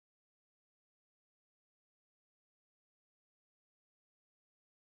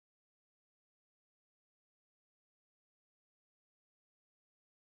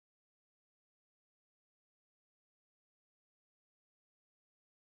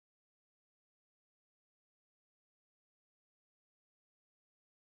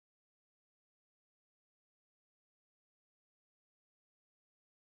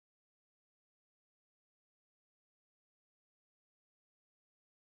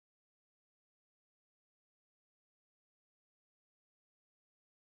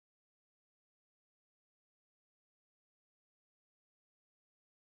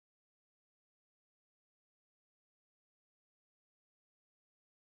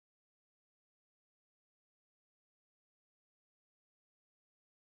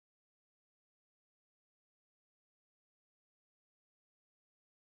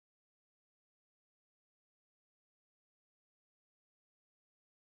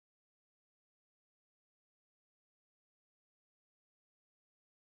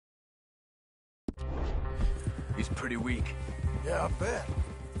He's pretty weak. Yeah, I bet.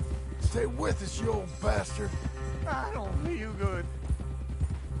 Stay with us, you old bastard. I don't feel good.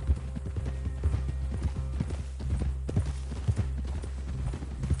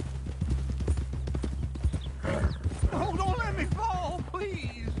 Oh, don't let me fall,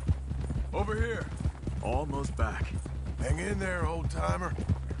 please. Over here. Almost back. Hang in there, old-timer.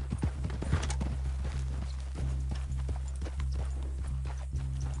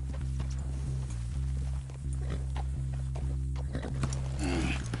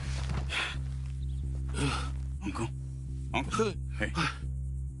 Uncle? Hey.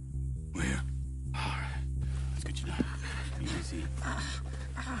 We're here. All right. Let's get you down. Easy.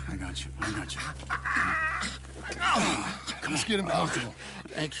 I got you. Come Let's get him comfortable.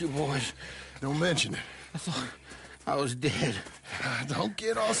 Thank you, boys. Don't mention it. I thought I was dead. Don't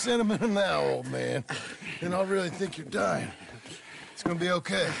get all sentimental now, old man. Then I'll really think you're dying. It's gonna be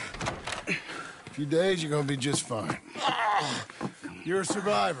okay. A few days, you're gonna be just fine. You're a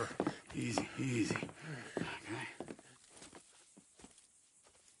survivor. Easy.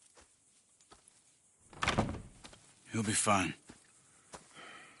 He'll be fine.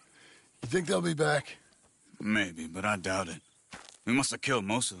 You think they'll be back? Maybe, but I doubt it. We must have killed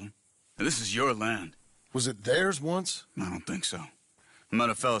most of them. This is your land. Was it theirs once? I don't think so. I met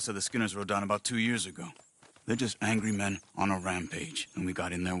a fella said the Skinners rode down about 2 years ago. They're just angry men on a rampage, and we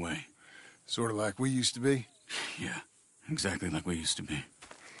got in their way. Sort of like we used to be? Yeah, exactly like we used to be.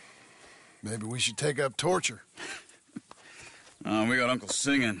 Maybe we should take up torture. We got Uncle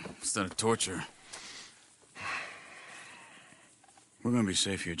singing instead of torture. We're gonna be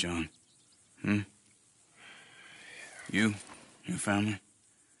safe here, John. You, your family,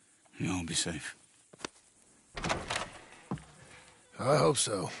 you'll all be safe. I hope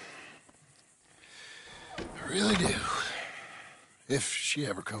so. I really do. If she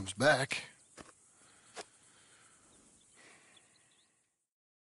ever comes back.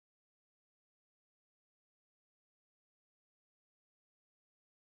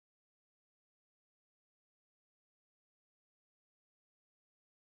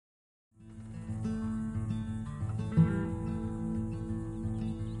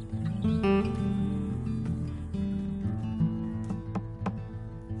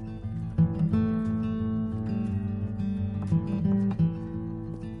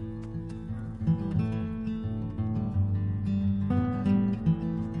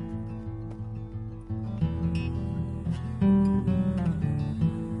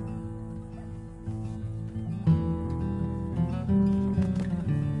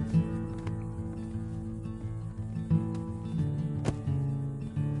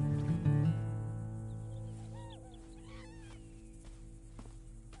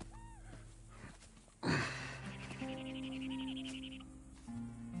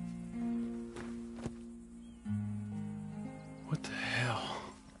 What the hell?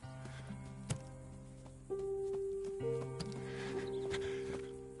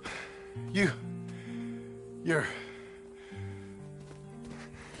 You're...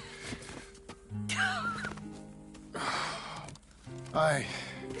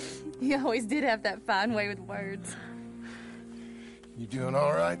 You always did have that fine way with words. You doing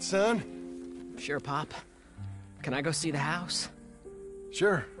all right, son? Sure, Pop. Can I go see the house?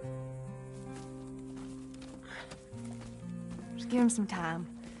 Sure. Just give him some time.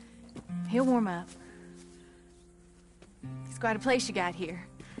 He'll warm up. It's quite a place you got here.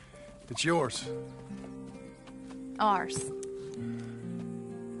 It's yours. Ours.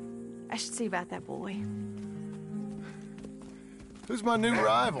 I should see about that boy. Who's my new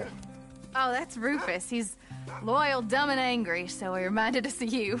rival? Oh, that's Rufus. He's loyal, dumb, and angry, so he reminded us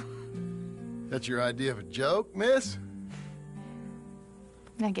of you. That's your idea of a joke, miss?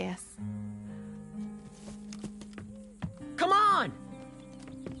 I guess. Come on!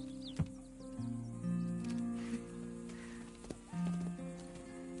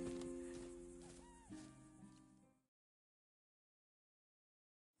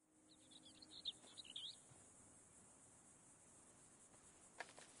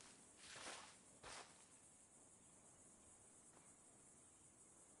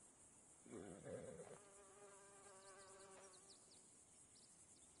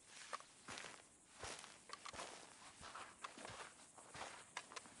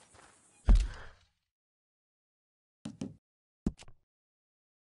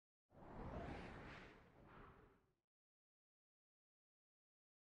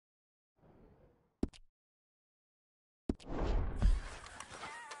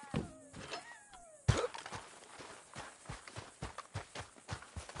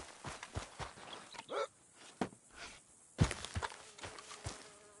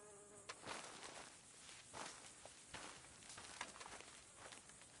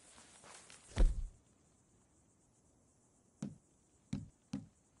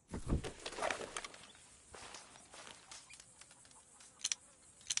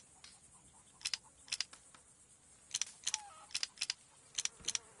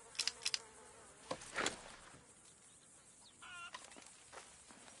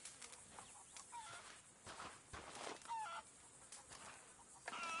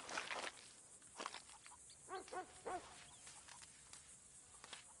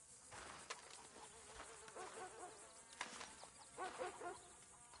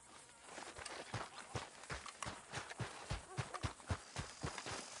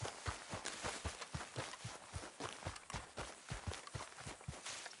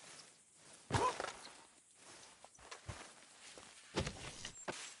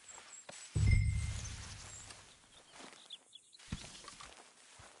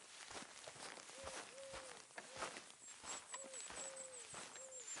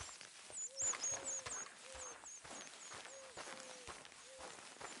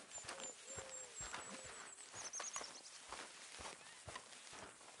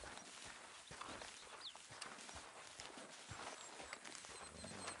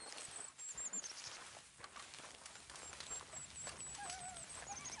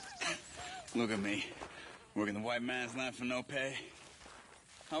 Look at me. Working the white man's land for no pay.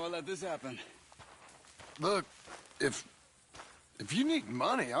 How I let this happen? Look, if you need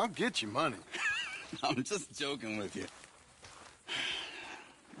money, I'll get you money. I'm just joking with you.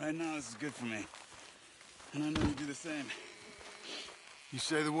 Right now, this is good for me. And I know you do the same. You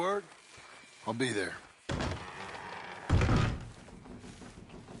say the word, I'll be there.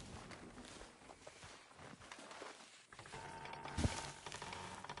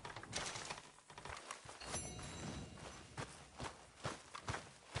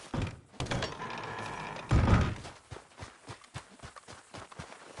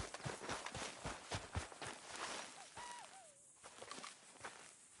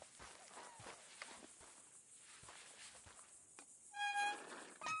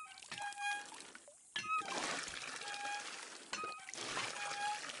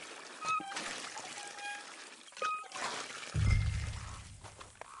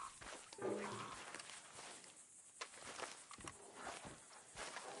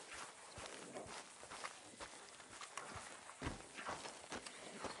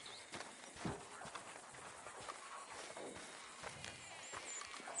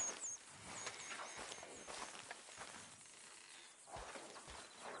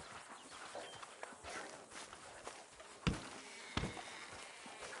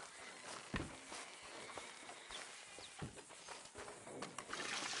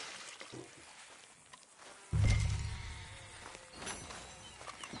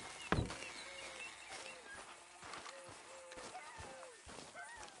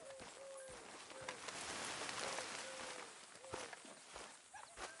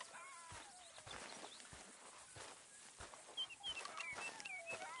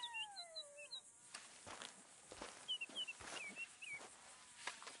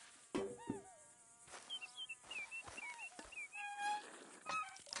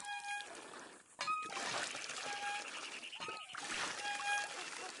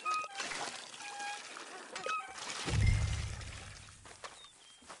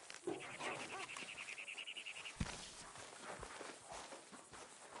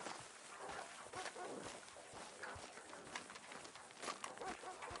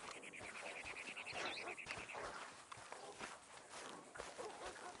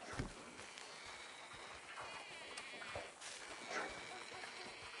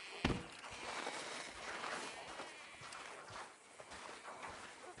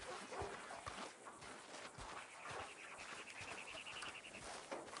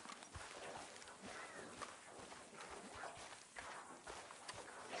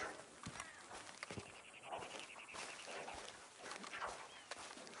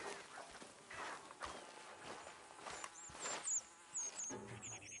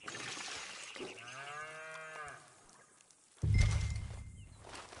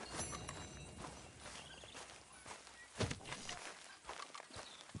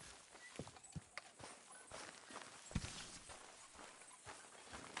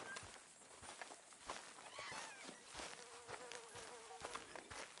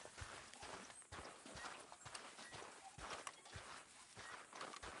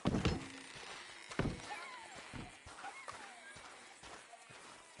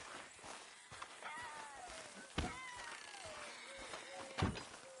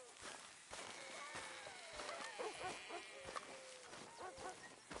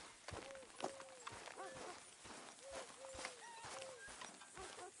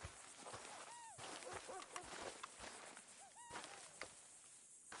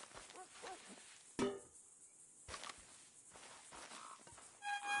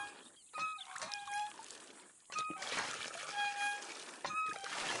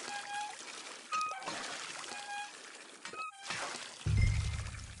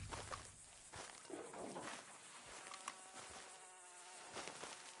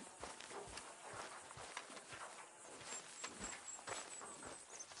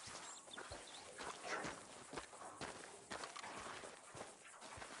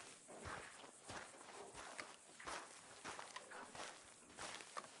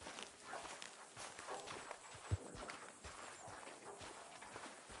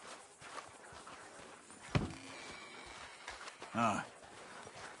 Ah.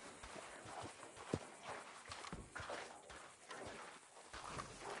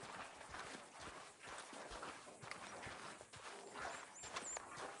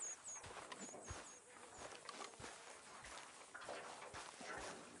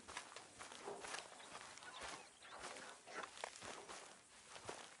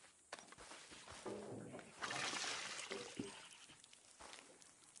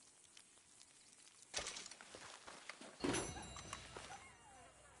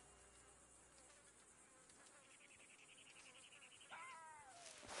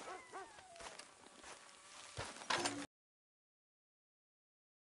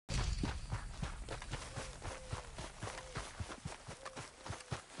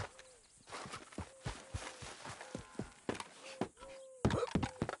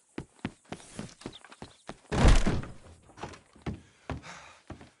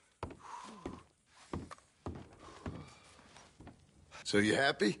 So you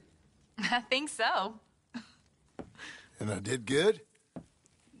happy? I think so. And I did good?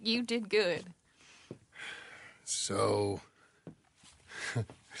 You did good. So...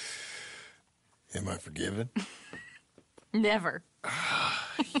 am I forgiven? Never.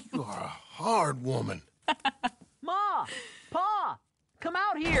 You are a hard woman. Ma! Pa! Come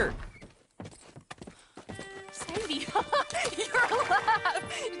out here! Sadie, you're alive!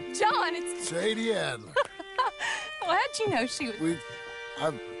 John, it's... Sadie Adler. Well, how'd you know she was...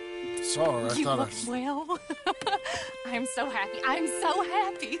 I saw her. I You thought look well. I'm so happy. I'm so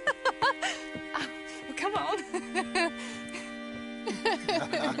happy. Well, come on.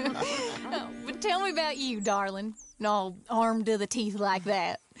 Oh, but tell me about you, darling. All armed to the teeth like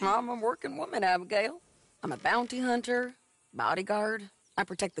that. I'm a working woman, Abigail. I'm a bounty hunter, bodyguard. I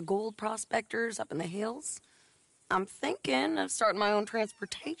protect the gold prospectors up in the hills. I'm thinking of starting my own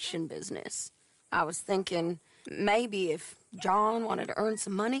transportation business. I was thinking maybe if John wanted to earn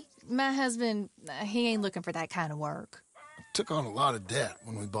some money. My husband, he ain't looking for that kind of work. took on a lot of debt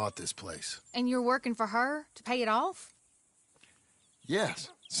when we bought this place. And you're working for her to pay it off? Yes,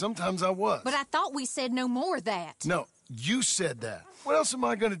 sometimes I was. But I thought we said no more of that. No, you said that. What else am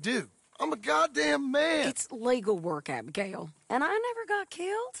I gonna do? I'm a goddamn man. It's legal work, Abigail. And I never got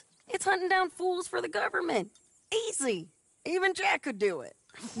killed. It's hunting down fools for the government. Easy. Even Jack could do it.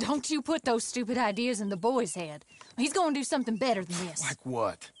 Don't you put those stupid ideas in the boy's head. He's gonna do something better than this. Like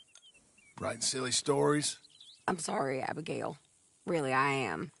what? Writing silly stories? I'm sorry, Abigail. Really, I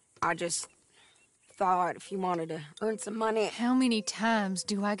am. I just thought if you wanted to earn some money... How many times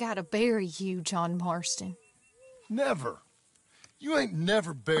do I gotta bury you, John Marston? Never. You ain't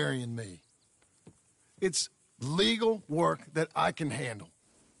never burying me. It's legal work that I can handle.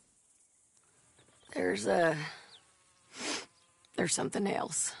 There's something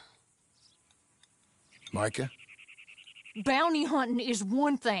else. Micah? Bounty hunting is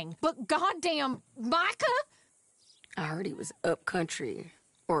one thing, but goddamn, Micah? I heard he was up country,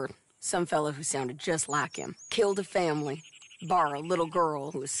 or some fellow who sounded just like him. Killed a family, bar a little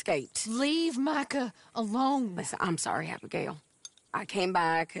girl who escaped. Leave Micah alone. Listen, I'm sorry, Abigail. I came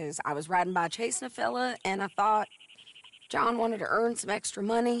by because I was riding by chasing a fella, and I thought John wanted to earn some extra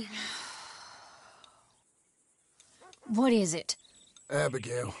money. What is it?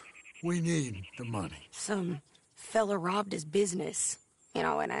 Abigail, we need the money. Some fella robbed his business. You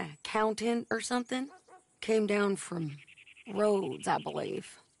know, an accountant or something. Came down from Rhodes, I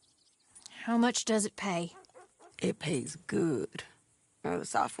believe. How much does it pay? It pays good. Well, the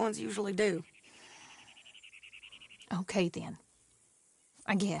soft ones usually do. Okay, then.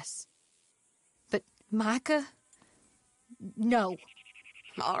 I guess. But Micah? No.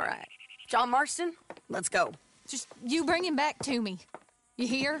 All right. John Marston, let's go. Just you bring him back to me. You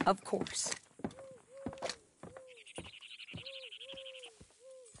hear? Of course.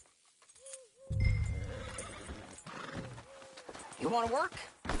 You want to work?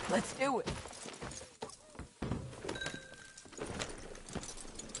 Let's do it.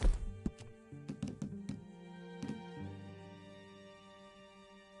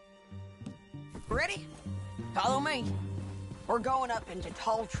 Ready? Follow me. We're going up into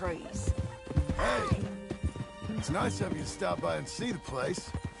tall trees. Hey, it's nice of you to stop by and see the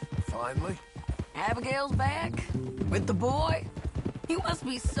place. Finally. Abigail's back with the boy. You must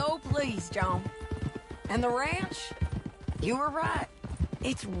be so pleased, John. And the ranch? You were right.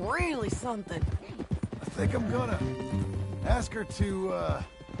 It's really something. I think I'm gonna ask her to,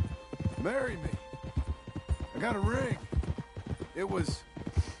 marry me. I got a ring. It was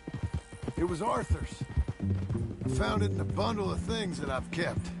Arthur's. I found it in a bundle of things that I've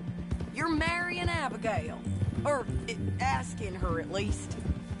kept. You're marrying Abigail. Or asking her, at least.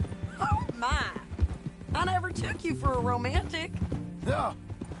 Oh, my. I never took you for a romantic. No,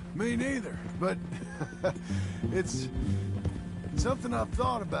 me neither. But it's something I've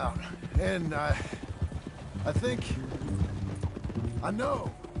thought about. And I think I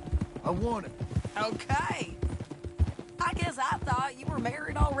know I want it. Okay. I guess I thought you were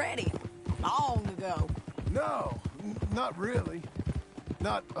married already. Long ago. No, not really.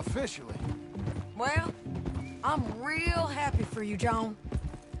 Not officially. Well, I'm real happy for you, John.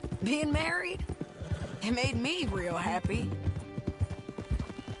 Being married, it made me real happy.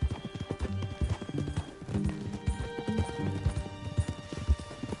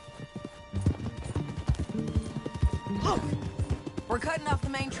 Look, we're cutting off the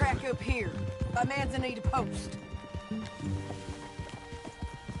main track up here by Manzanita Post.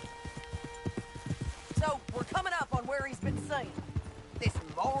 So, we're coming up on where he's been seen. This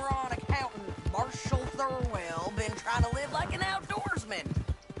moron accountant, Marshall Thurwell, been trying to live like an outdoorsman.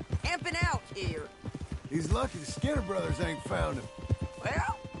 Camping out here. He's lucky the Skinner brothers ain't found him.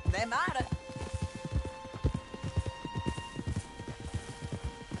 Well, they might have.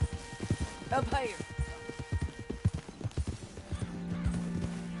 Up here.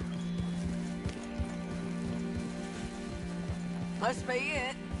 Must be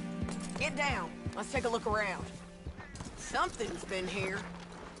it. Get down. Let's take a look around. Something's been here.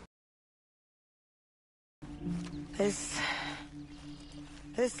 This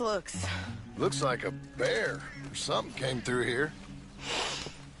looks... Looks like a bear or something came through here.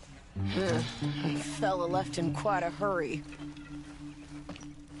 Fella left in quite a hurry.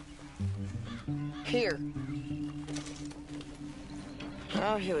 Here.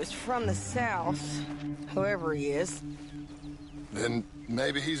 Oh, he was from the south, whoever he is. Then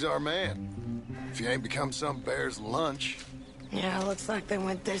maybe he's our man. If he ain't become some bear's lunch. Yeah, looks like they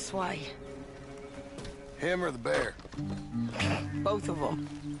went this way. Him or the bear? Both of them.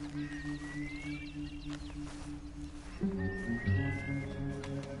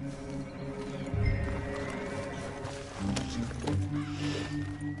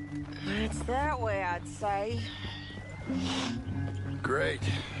 It's that way, I'd say. Great.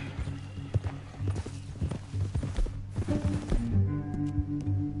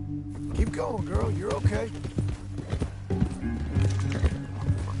 Keep going, girl. You're okay.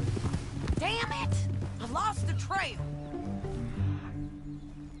 Damn it! I lost the trail.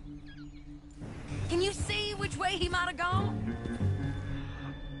 Can you see which way he might have gone?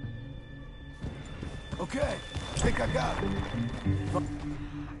 Okay. I think I got it.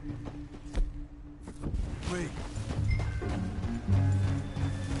 Wait.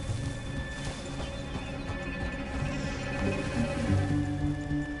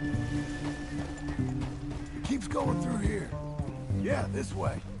 It keeps going through here. Yeah, this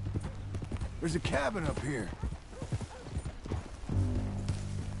way. There's a cabin up here.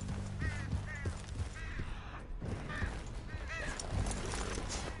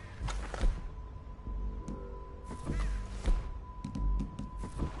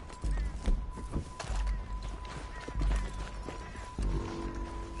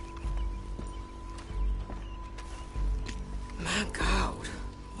 My God,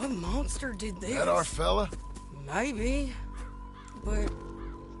 what monster did this? That our fella? Maybe, but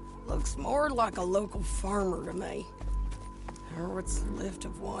looks more like a local farmer to me. Or what's left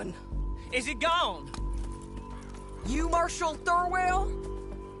of one. Is it gone? You Marshal Thurwell?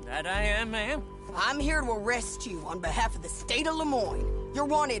 That I am, ma'am. I'm here to arrest you on behalf of the state of Lemoyne. You're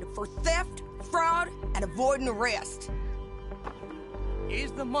wanted for theft, fraud, and avoiding arrest.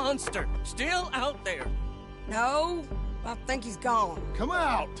 Is the monster still out there? No, I think he's gone. Come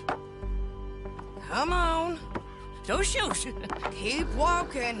out! Come on, Don't shoot. keep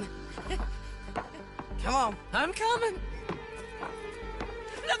walking. Come on. I'm coming.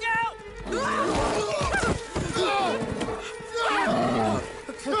 Look out!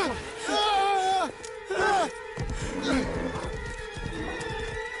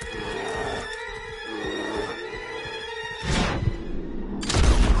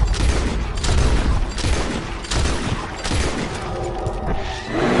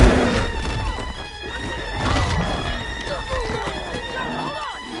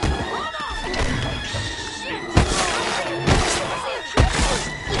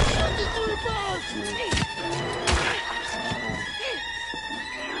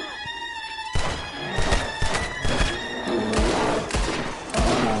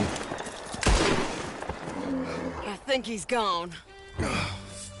 I think he's gone.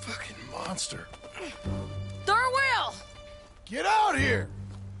 Fucking monster. Thurwell! Get out here!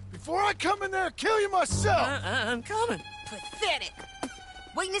 Before I come in there and kill you myself! I'm coming. Pathetic.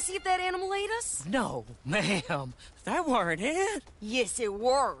 Waiting to see if that animal ate us? No, ma'am. That weren't it. Yes, it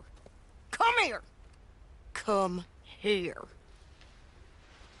were. Come here. Come here.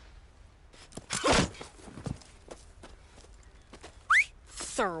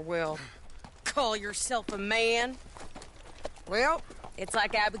 Thurwell, call yourself a man? Well, it's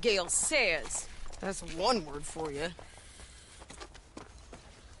like Abigail says. That's one word for you.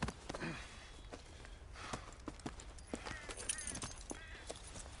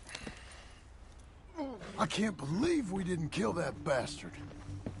 I can't believe we didn't kill that bastard.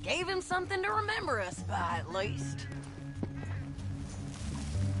 Gave him something to remember us by, at least.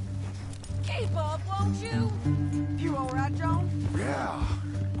 Keep up, won't you? You all right, John? Yeah.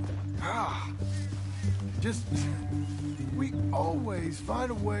 Just... we always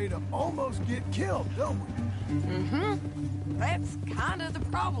find a way to almost get killed, don't we? Mm-hmm. That's kind of the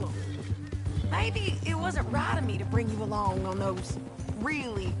problem. Maybe it wasn't right of me to bring you along on those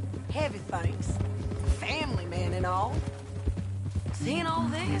really heavy things. Family man and all. Seeing all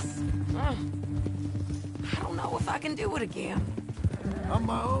this, I don't know if I can do it again. I'm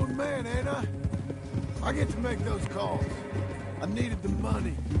my own man, ain't I? I get to make those calls. I needed the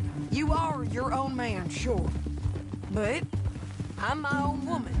money. You are your own man, sure. But I'm my own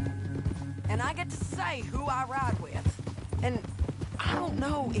woman. And I get to say who I ride with. And I don't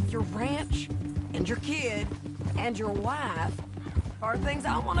know if your ranch and your kid and your wife are things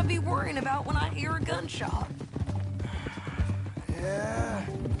I want to be worrying about when I hear a gunshot. Yeah,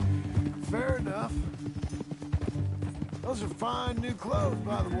 fair enough. Those are fine new clothes,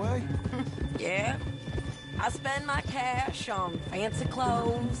 by the way. Yeah. I spend my cash on fancy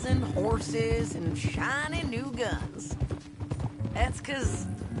clothes and horses and shiny new guns. That's 'cause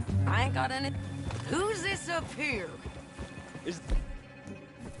I ain't got any... Who's this up here? Is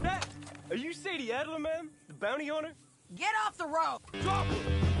that... Are you Sadie Adler, man? The bounty hunter? Get off the road! Drop him!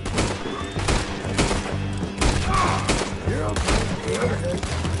 You're okay. You're okay.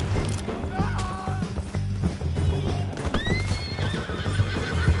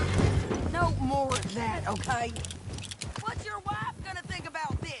 No more of that, okay? What's your wife gonna think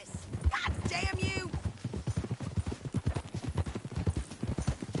about this? God damn you!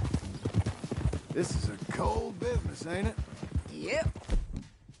 This is a cold business, ain't it? Yep.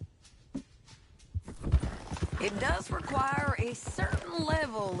 It does require a certain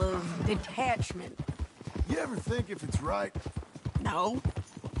level of detachment. You ever think if it's right? No.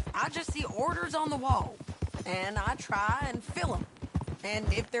 I just see orders on the wall, and I try and fill them. And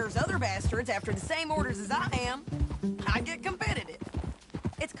if there's other bastards after the same orders as I am, I get competitive.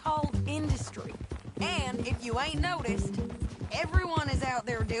 It's called industry. And if you ain't noticed, everyone is out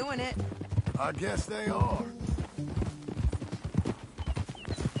there doing it. I guess they are.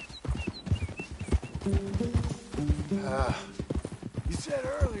 You said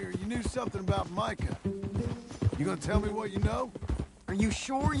earlier you knew something about Micah. You gonna tell me what you know? Are you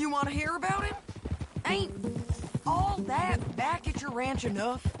sure you want to hear about it? Ain't all that back at your ranch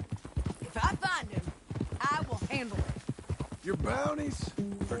enough? If I find him, I will handle it. Your bounties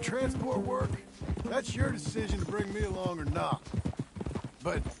or transport work? That's your decision to bring me along or not.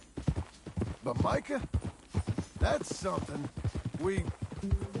 But Micah? That's something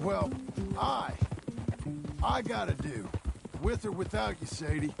I gotta do. With or without you,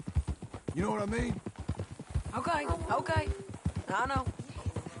 Sadie. You know what I mean? Okay. I know.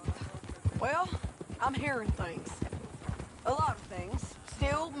 Well, I'm hearing things. A lot of things.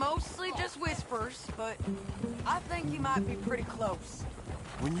 Still mostly just whispers, but I think you might be pretty close.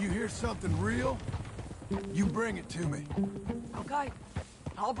 When you hear something real, you bring it to me. Okay.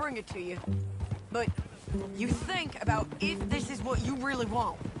 I'll bring it to you. But you think about if this is what you really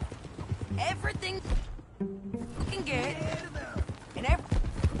want. Everything you can get, and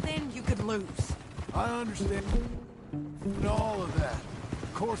everything you could lose. I understand all of that.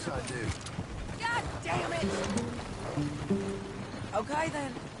 Of course I do. God damn it! Okay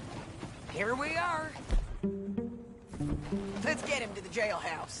then. Here we are. Let's get him to the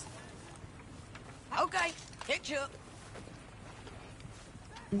jailhouse. Okay, hitch up.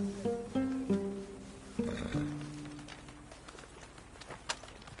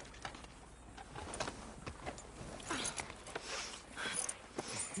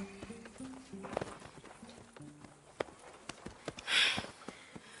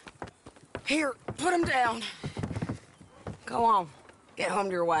 Here, put him down. Go on. Get home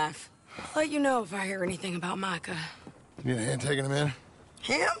to your wife. I'll let you know if I hear anything about Micah. You need a hand taking him in?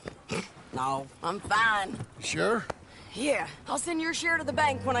 Him? No, I'm fine. You sure? Yeah, I'll send your share to the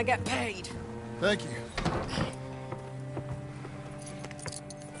bank when I get paid. Thank you.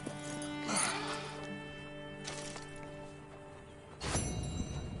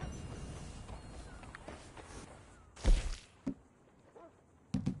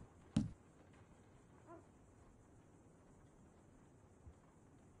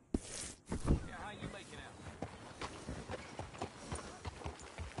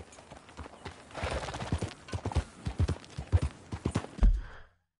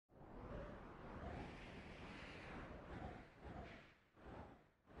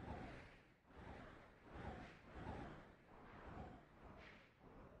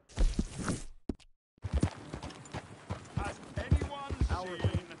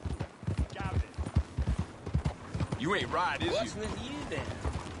 You ain't right, is What's you? with you then?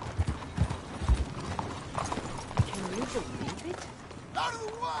 Can you believe it? Out of the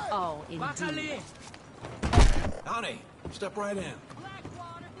way! Oh, indeed. Honey, step right in.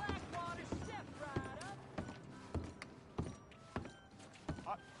 Blackwater, step right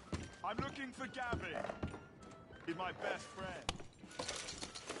up. I'm looking for Gavin. He's my best friend.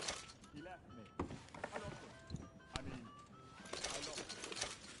 He left me. I lost him. I mean, I lost him.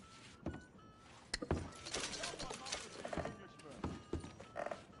 Someone must have been an Englishman.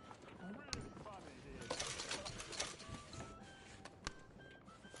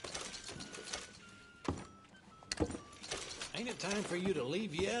 time for you to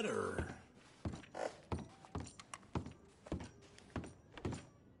leave yet, or...?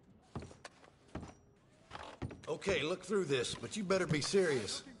 Okay, look through this, but you better be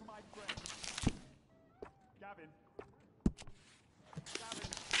serious. Looking for my friend. Gavin. Gavin.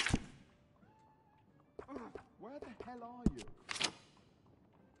 Where the hell are you?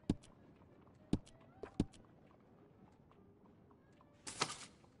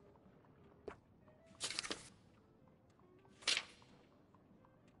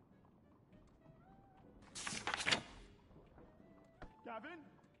 Gavin?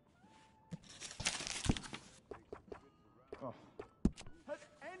 Oh. Has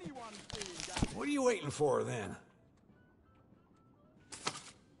anyone seen Gavin? What are you waiting for, then?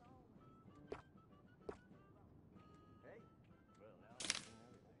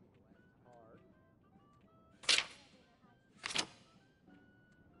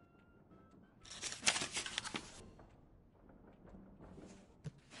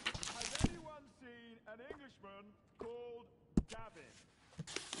 Has anyone seen an Englishman called Gavin?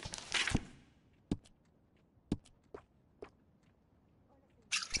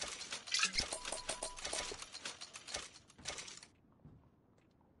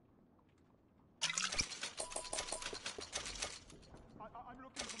 I'm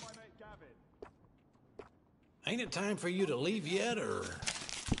looking for my mate Gavin. Ain't it time for you to leave yet, or...?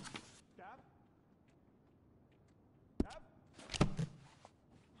 Gav? Gav?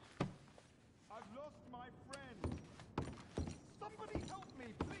 I've lost my friend. Somebody help me,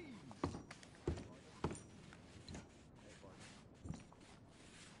 please.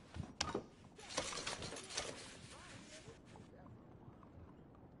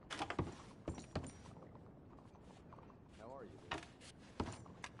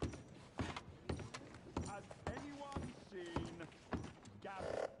 Has anyone seen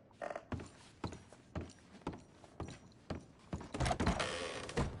Gavin?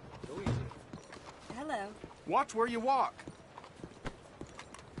 Hello. Watch where you walk.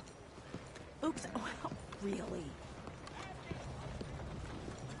 Oops. Oh, really?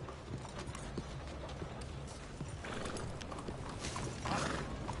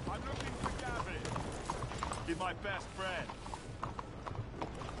 I'm looking for Gavin. He's my best friend.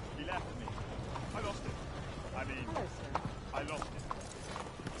 He left me. I lost him. I mean, Hello, sir. I lost him.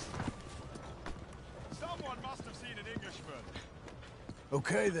 Someone must have seen an Englishman.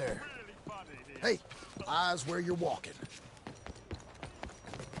 Okay there. Really funny here. Hey, eyes where you're walking.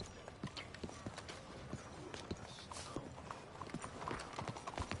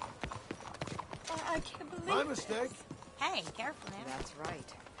 I can't believe My this. mistake. Hey, careful now. That's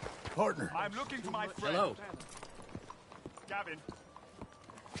right. Partner. I'm looking for my friend. Hello. Gavin.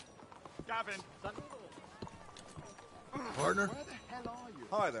 Gavin. Partner. Where the hell are you?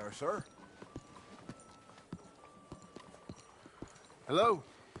 Hi there, sir. Hello?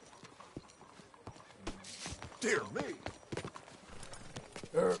 Dear me.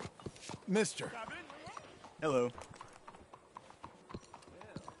 Mister. Gavin? Hello.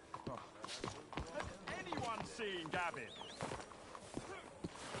 Has anyone seen Gavin?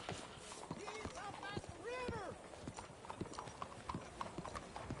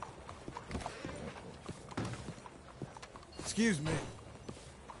 Excuse me.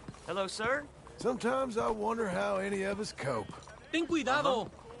 Hello, sir? Sometimes I wonder how any of us cope. Ten cuidado. All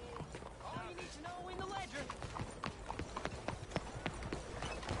you need to know in the ledger.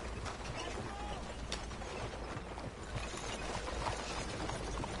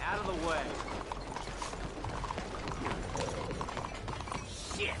 Out of the way.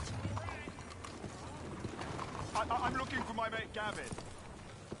 Shit! I'm looking for my mate Gavin.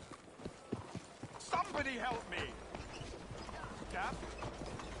 Somebody help me. Gav?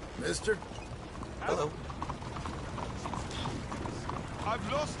 Mister? Hello.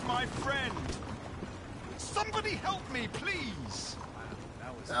 I've lost my friend. Somebody help me, please.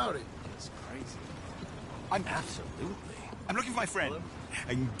 Howdy. I'm looking for my friend.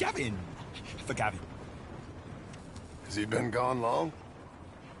 And Gavin. For Gavin. Has he been gone long?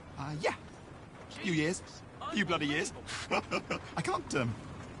 Yeah. Few years. Few bloody years. I can't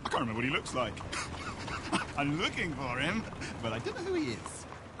remember what he looks like. I'm looking for him, but I don't know who he is.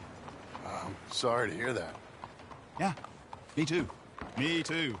 I'm sorry to hear that. Yeah. Me too. Me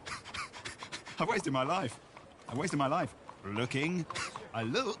too. I've wasted my life. Looking. I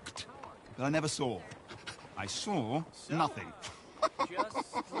looked, but I never saw. I saw nothing.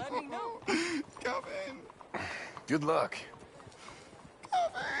 Just let me know. Gavin! Good luck.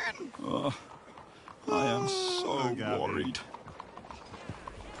 Gavin! Oh, I am so worried.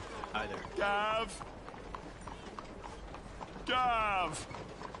 Hi there. Gav. Gav.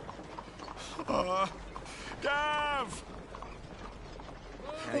 Gav.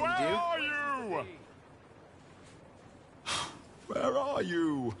 Where are you? Where are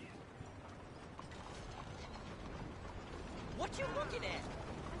you? What you looking at?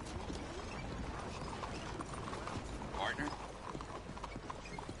 Partner?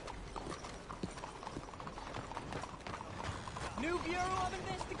 New Bureau of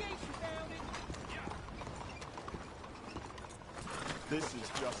Investigation found it. This is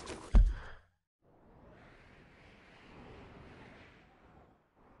just...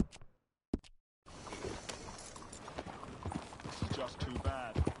 This is just too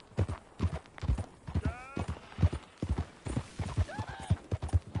bad.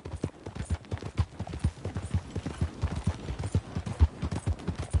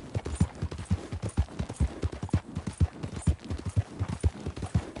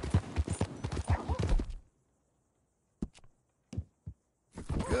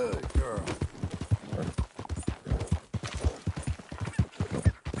 Good girl.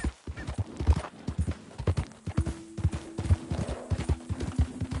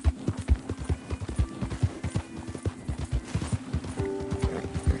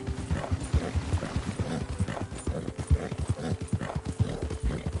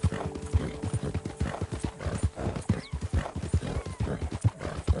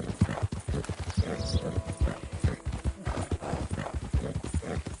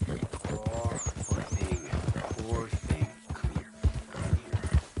 Poor thing. Poor thing. Come here.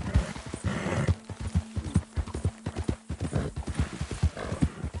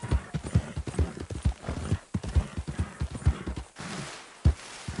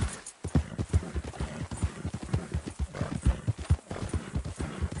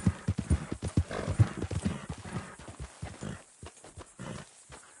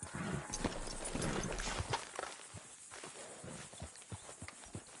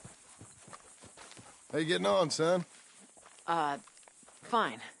 How you getting on, son?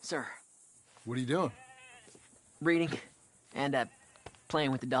 Fine, sir. What are you doing? Reading and,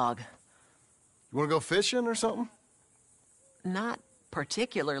 playing with the dog. You want to go fishing or something? Not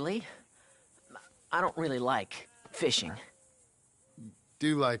particularly. I don't really like fishing.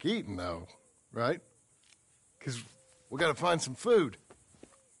 Do like eating, though, right? Because we got to find some food.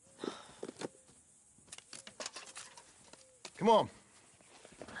 Come on.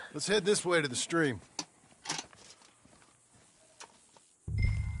 Let's head this way to the stream.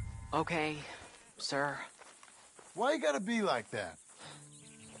 Okay, sir. Why you gotta be like that?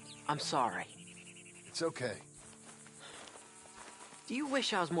 I'm sorry. It's okay. Do you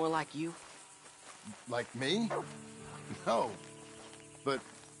wish I was more like you? Like me? No. But...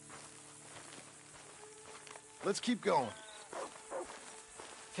 let's keep going.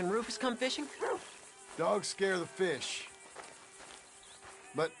 Can Rufus come fishing? Dogs scare the fish.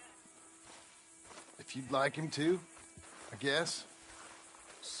 But... if you'd like him to, I guess.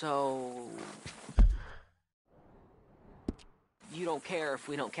 So... you don't care if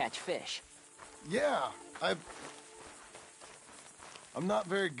we don't catch fish? Yeah, I'm not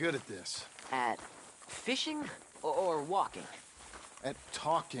very good at this. At fishing or walking? At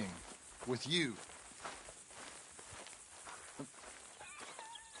talking with you.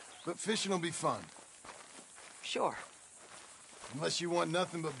 But fishing will be fun. Sure. Unless you want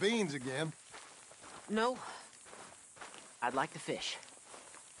nothing but beans again. No. I'd like to fish.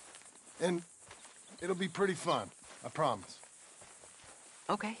 And it'll be pretty fun, I promise.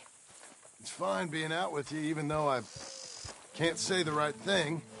 Okay. It's fine being out with you, even though I can't say the right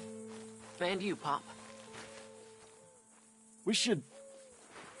thing. And you, Pop. We should...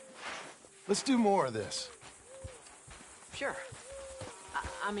 let's do more of this. Sure.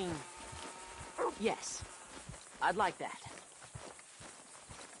 I mean, yes. I'd like that.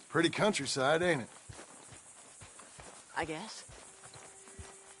 Pretty countryside, ain't it? I guess.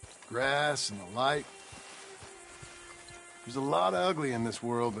 Grass and the light. There's a lot of ugly in this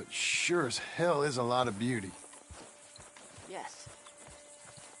world, but sure as hell is a lot of beauty. Yes.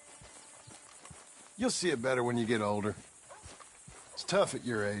 You'll see it better when you get older. It's tough at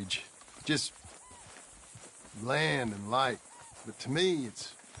your age. Just land and light. But to me,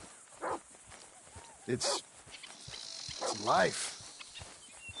 it's life.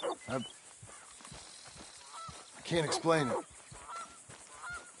 I can't explain it.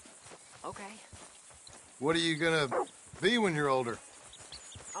 Okay. What are you gonna be when you're older?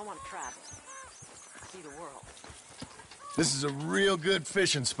 I want to travel. See the world. This is a real good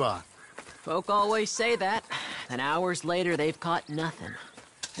fishing spot. Folk always say that. Then hours later, they've caught nothing.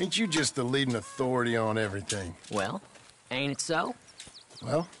 Ain't you just the leading authority on everything? Well, ain't it so?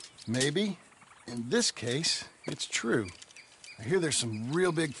 Well, maybe. In this case, it's true. I hear there's some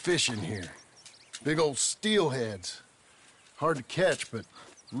real big fish in here. Big old steelheads. Hard to catch, but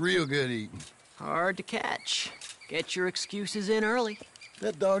real good eating. Hard to catch. Get your excuses in early.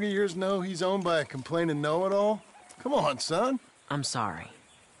 That dog of yours know he's owned by a complaining know-it-all? Come on, son. I'm sorry.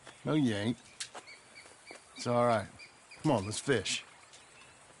 No, you ain't. It's all right. Come on, let's fish.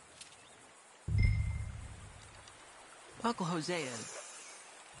 Uncle Hosea,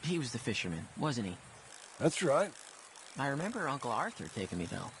 he was the fisherman, wasn't he? That's right. I remember Uncle Arthur taking me,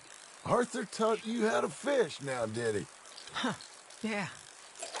 though. Arthur taught you how to fish now, did he? Huh, yeah.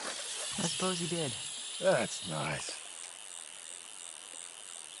 I suppose he did. That's nice.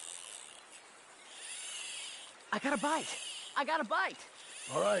 I got a bite. I got a bite.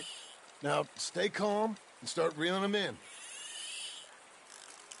 All right. Now, stay calm and start reeling them in.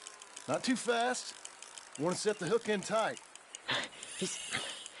 Not too fast. You want to set the hook in tight.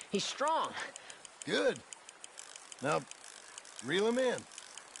 He's strong. Good. Now, reel him in.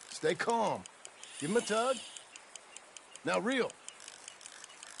 Stay calm. Give him a tug. Now reel.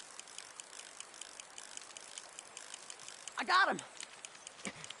 I got him.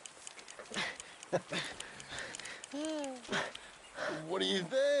 What do you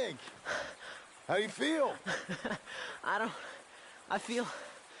think? How do you feel? I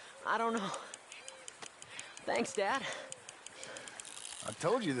don't know. Thanks, Dad. I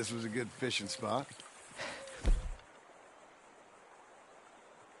told you this was a good fishing spot.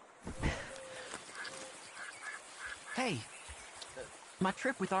 Hey, my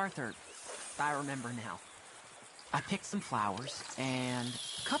trip with Arthur, I remember now. I picked some flowers, and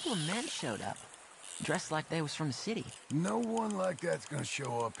a couple of men showed up, dressed like they was from the city. No one like that's gonna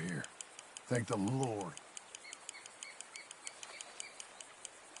show up here. Thank the Lord.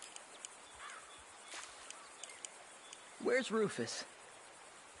 Where's Rufus?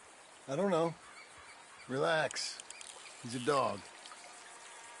 I don't know. Relax. He's a dog.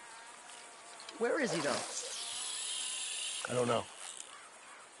 Where is he, though? I don't know.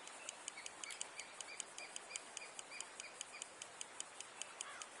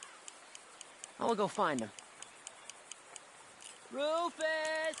 I will go find him.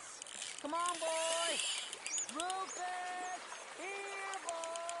 Rufus! Come on, boy! Rufus! Here, boy!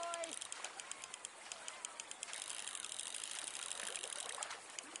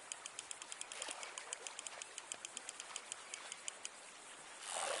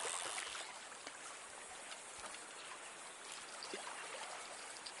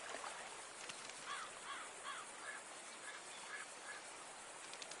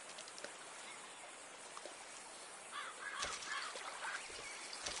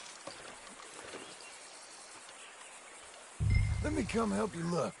 Let me come help you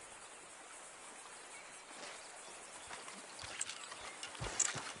look.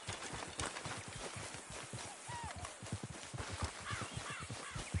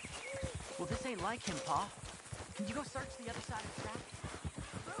 Well, this ain't like him, Pa. Can you go search the other side of the track?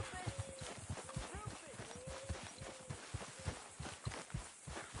 Rufus!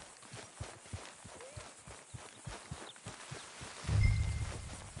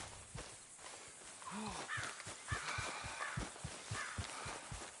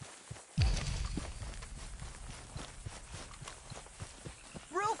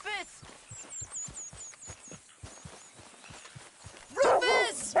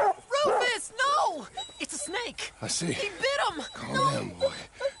 Rufus! Rufus! Rufus! No! It's a snake! I see. He bit him! Calm No! down, boy.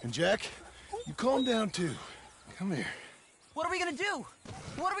 And Jack, you calm down too. Come here. What are we gonna do?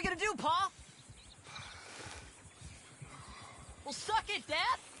 What are we gonna do, Pa? Well, suck it,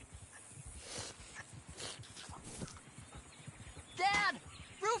 Dad! Dad!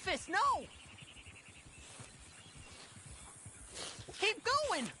 Rufus, no! Keep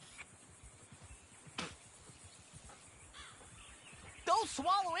going! Don't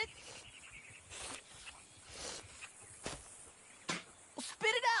swallow it! Well, spit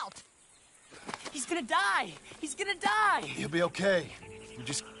it out! He's gonna die! He's gonna die! He'll be okay. We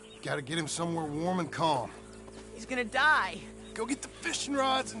just gotta get him somewhere warm and calm. He's gonna die! Go get the fishing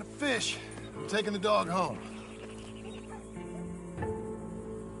rods and the fish. I'm taking the dog home.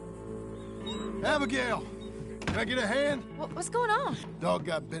 Abigail! Can I get a hand? What's going on? Dog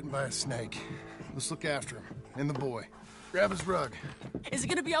got bitten by a snake. Let's look after him. And the boy. Grab his rug. Is it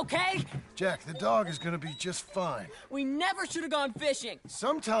gonna be okay? Jack, the dog is gonna be just fine. We never should have gone fishing!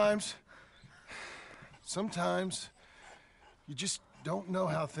 Sometimes, you just don't know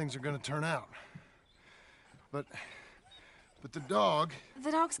how things are gonna turn out. But the dog...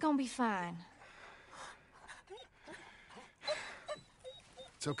 The dog's gonna be fine.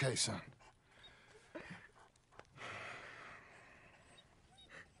 It's okay, son.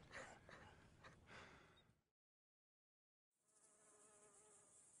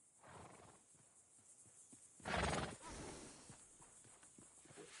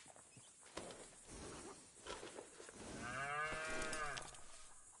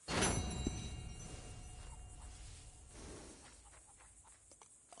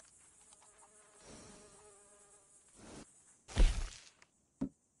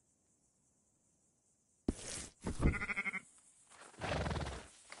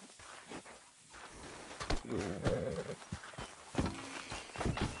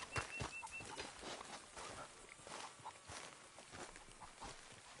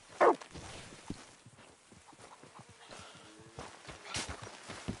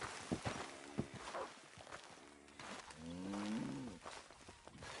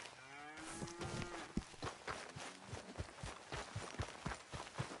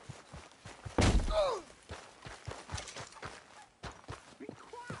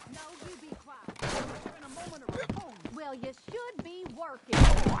 Well, you should be working.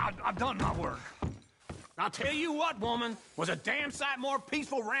 Oh, I've done my work. I'll tell you what, woman, was a damn sight more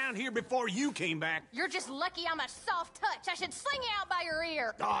peaceful round here before you came back. You're just lucky I'm a soft touch. I should sling you out by your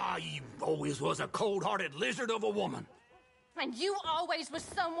ear. Ah, you always was a cold-hearted lizard of a woman. And you always was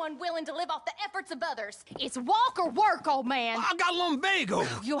someone willing to live off the efforts of others. It's walk or work, old man. I got lumbago.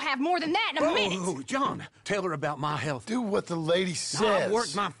 You'll have more than that in a minute. Oh, John, tell her about my health. Do what the lady says. I've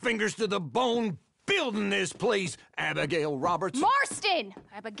worked my fingers to the bone building this place, Abigail Roberts. Marston!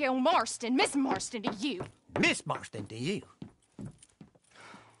 Abigail Marston. Miss Marston to you. Miss Marston to you.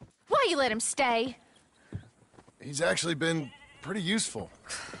 Why you let him stay? He's actually been pretty useful,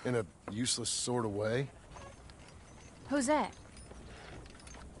 in a useless sort of way. Who's that?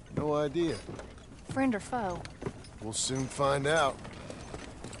 No idea. Friend or foe? We'll soon find out.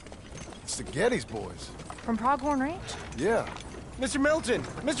 It's the Geddes boys. From Pronghorn Ranch? Yeah. Mr. Milton!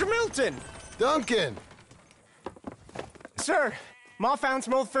 Mr. Milton! Duncan! Sir, Ma found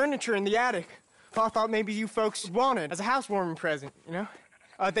some old furniture in the attic. I thought maybe you folks would want it as a housewarming present, you know?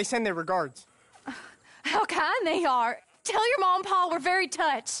 They send their regards. How kind they are. Tell your mom and Pa we're very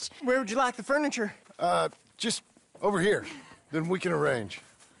touched. Where would you like the furniture? Just over here. Then we can arrange.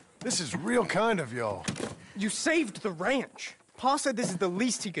 This is real kind of y'all. You saved the ranch. Pa said this is the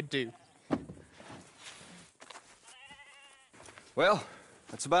least he could do. Well,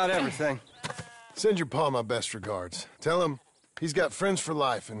 that's about everything. Send your pa my best regards. Tell him he's got friends for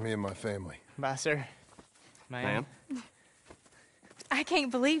life in me and my family. Bye, sir. Ma'am. I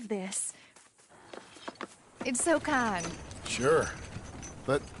can't believe this. It's so kind. Sure.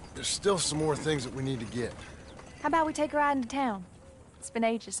 But there's still some more things that we need to get. How about we take a ride into town? It's been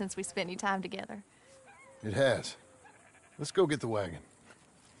ages since we spent any time together. It has. Let's go get the wagon.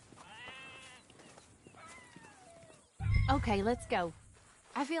 Okay, let's go.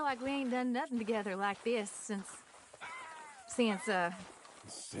 I feel like we ain't done nothing together like this since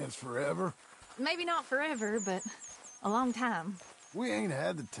Since forever? maybe not forever, but a long time. We ain't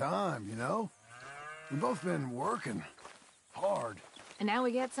had the time, you know? We've both been working hard. And now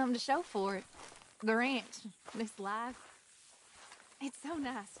we got something to show for it. The ranch, this life. It's so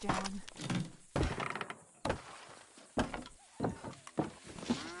nice, John.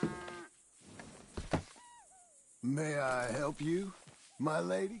 May I help you, my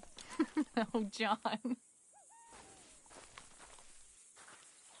lady? Oh, John.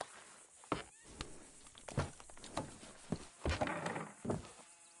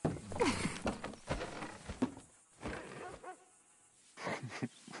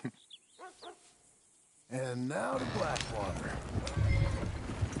 And now to Blackwater.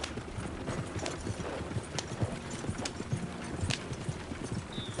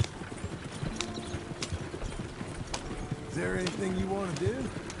 Is there anything you want to do?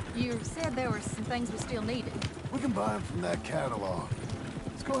 You said there were some things we still needed. We can buy them from that catalog.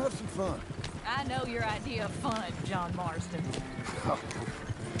 Let's go have some fun. I know your idea of fun, John Marston.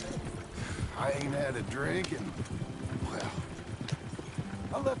 I ain't had a drink and, well,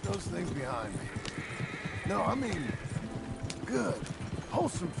 I left those things behind me. No, I mean, good,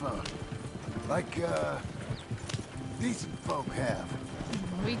 wholesome fun. Like, decent folk have.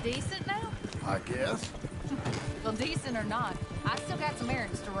 We decent now? I guess. Well, decent or not, I still got some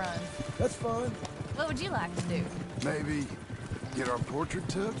errands to run. That's fine. What would you like to do? Maybe get our portrait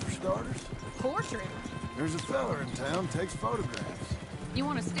took, for starters? Portrait? There's a fella in town takes photographs. You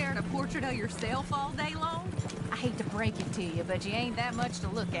want to stare at a portrait of yourself all day long? I hate to break it to you, but you ain't that much to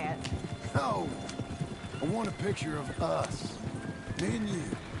look at. No, I want a picture of us. Me and you.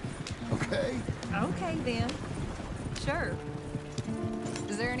 Okay? Okay, then. Sure.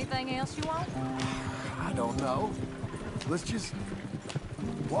 Is there anything else you want? I don't know. Let's just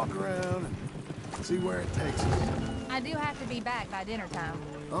walk around and see where it takes us. I do have to be back by dinner time.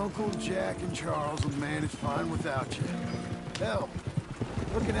 Uncle Jack and Charles will manage fine without you. Hell,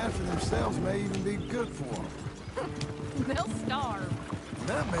 looking after themselves may even be good for them. They'll starve.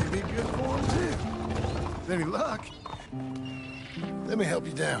 That may be good for them, too. With any luck, let me help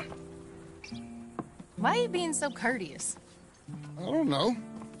you down. Why are you being so courteous? I don't know.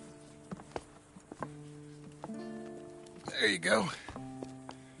 There you go.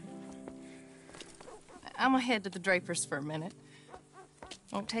 I'm gonna head to the Drapers for a minute.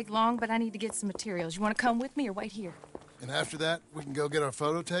 Won't take long, but I need to get some materials. You want to come with me or wait here? And after that, we can go get our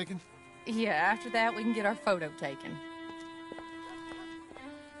photo taken? Yeah, after that, we can get our photo taken.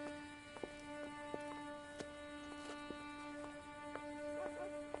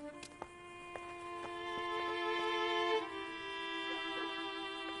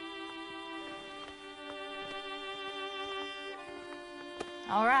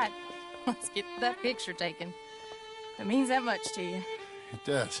 All right, let's get that picture taken. It means that much to you. It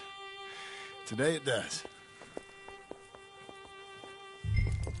does. Today it does.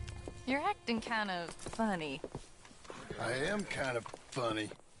 You're acting kind of funny. I am kind of funny.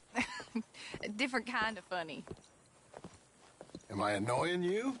 A different kind of funny. Am I annoying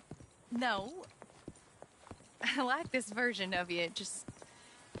you? No. I like this version of you. It just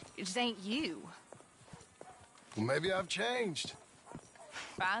ain't you. Well, maybe I've changed.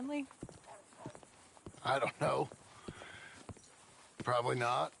 Finally? I don't know. Probably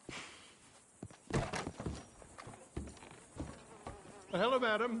not. Hello,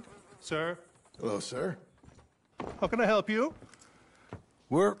 madam. Sir. Hello, sir. How can I help you?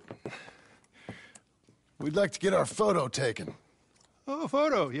 We'd like to get our photo taken. Oh, a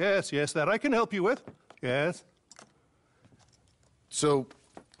photo. Yes, yes, that I can help you with. Yes. So,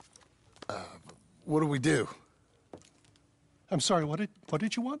 what do we do? I'm sorry, what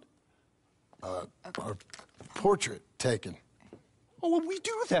did you want? Our portrait taken. Oh, well, we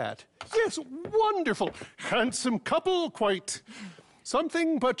do that. Yes, wonderful. Handsome couple, quite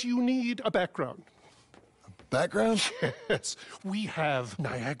something, but you need a background. Background? Yes, we have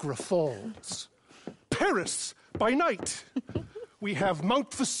Niagara Falls, Paris by night. We have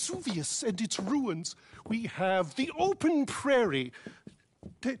Mount Vesuvius and its ruins. We have the open prairie.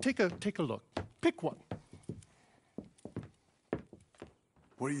 Take a look. Pick one.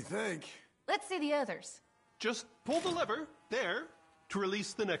 What do you think? Let's see the others. Just pull the lever there to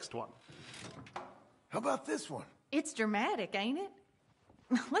release the next one. How about this one? It's dramatic, ain't it?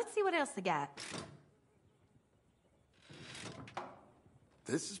 Let's see what else they got.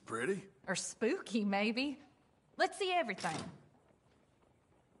 This is pretty. Or spooky, maybe. Let's see everything.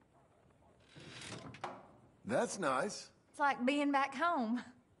 That's nice. It's like being back home.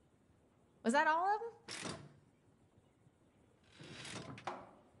 Was that all of them?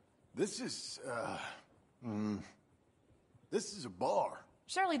 This is a bar.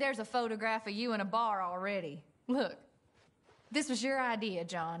 Surely there's a photograph of you in a bar already. Look, this was your idea,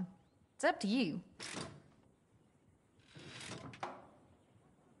 John. It's up to you.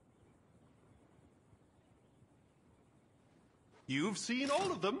 You've seen all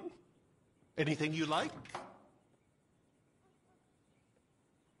of them. Anything you like?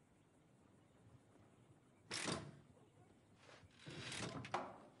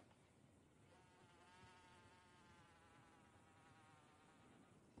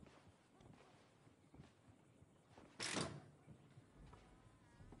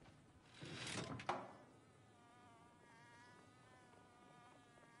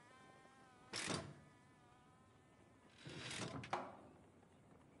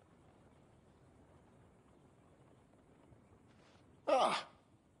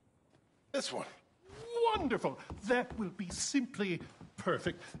 This one. Wonderful. That will be simply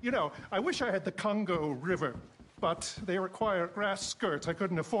perfect. You know, I wish I had the Congo River, but they require grass skirts. I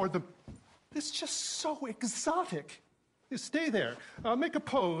couldn't afford them. It's just so exotic. You stay there. Make a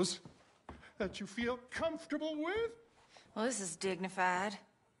pose that you feel comfortable with. Well, this is dignified.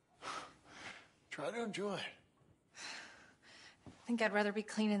 Try to enjoy it. I think I'd rather be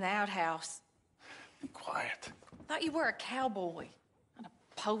cleaning the outhouse. Be quiet. Thought you were a cowboy, not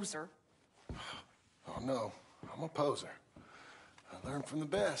a poser. Oh, no. I'm a poser. I learned from the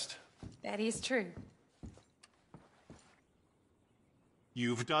best. That is true.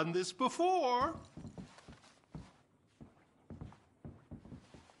 You've done this before.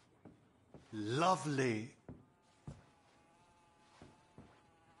 Lovely.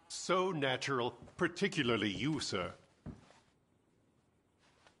 So natural, particularly you, sir.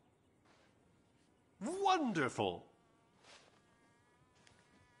 Wonderful.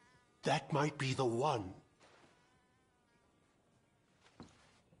 That might be the one.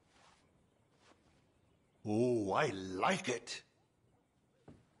 Oh, I like it.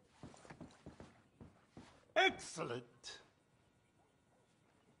 Excellent.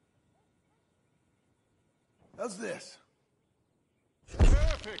 How's this?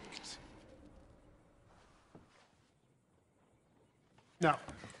 Perfect. Now,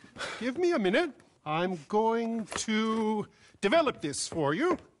 give me a minute. I'm going to develop this for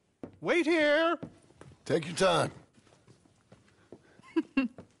you. Wait here. Take your time.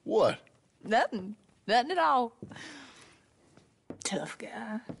 What? Nothing. Nothing at all. Tough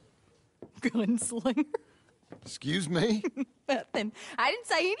guy. Gunslinger. Excuse me? Nothing. I didn't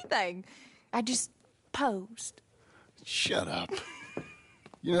say anything. I just posed. Shut up.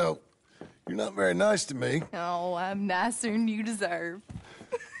 You know, you're not very nice to me. Oh, I'm nicer than you deserve.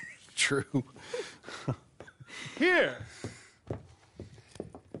 True. Here.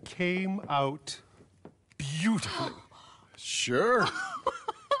 Came out beautifully. Sure.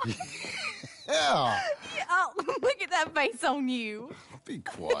 Yeah. Oh, look at that face on you. Be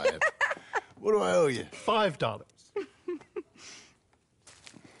quiet. What do I owe you? $5.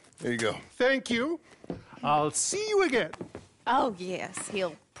 There you go. Thank you. I'll see you again. Oh, yes.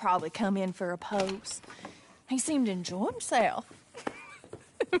 He'll probably come in for a pose. He seemed to enjoy himself.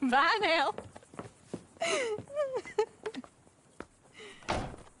 Bye now.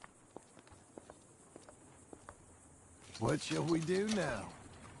 What shall we do now?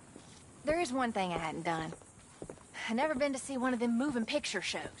 There is one thing I hadn't done. I've never been to see one of them moving picture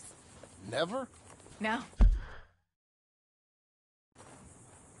shows. Never? No.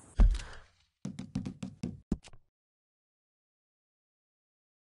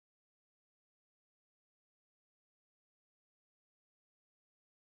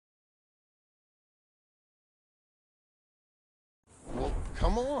 Well,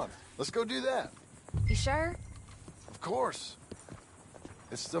 come on. Let's go do that. You sure? Of course.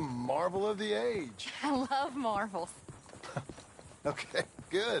 It's the marvel of the age. I love marvels. Okay,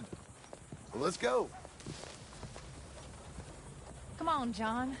 good. Well, let's go. Come on,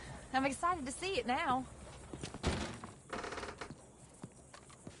 John. I'm excited to see it now.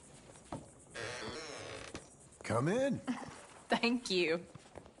 Come in. Thank you.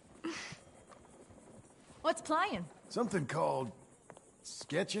 What's playing? Something called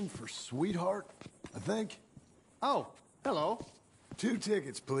Sketching for Sweetheart, I think. Oh, hello. 2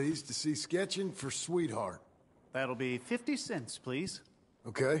 tickets, please, to see Sketching for Sweetheart. That'll be 50 cents, please.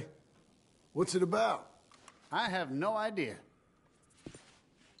 Okay. What's it about? I have no idea.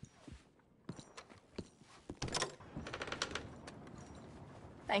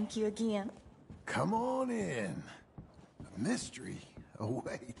 Thank you again. Come on in. A mystery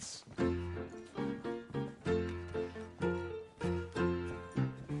awaits.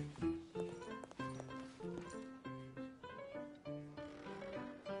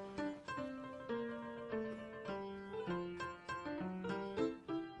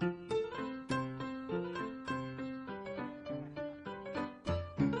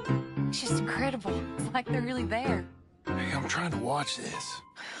 It's just incredible. It's like they're really there. Hey, I'm trying to watch this.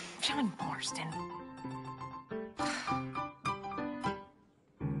 John Marston.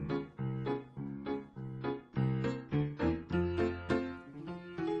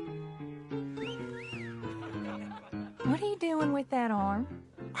 What are you doing with that arm?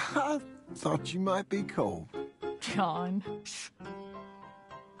 I thought you might be cold. John.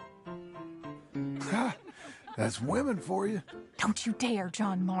 That's women for you. Don't you dare,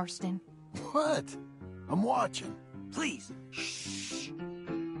 John Marston. What? I'm watching. Please.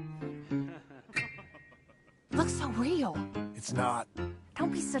 Looks so real. It's not.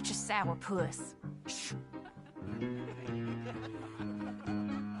 Don't be such a sourpuss.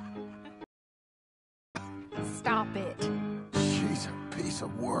 Stop it. She's a piece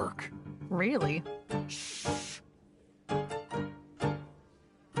of work. Really?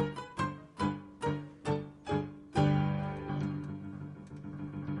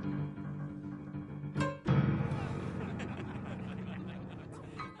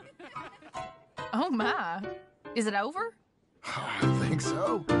 Oh my. Is it over? I think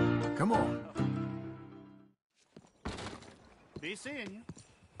so. Come on. Be seeing you.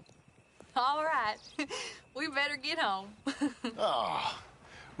 All right. We better get home. Oh,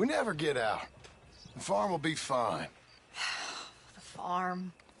 we never get out. The farm will be fine. The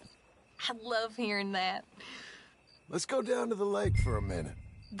farm. I love hearing that. Let's go down to the lake for a minute.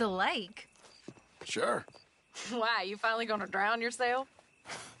 The lake? Sure. Why, you finally gonna drown yourself?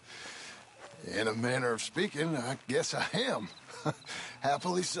 In a manner of speaking, I guess I am.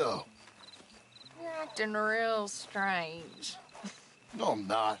 Happily so. You're acting real strange. No, I'm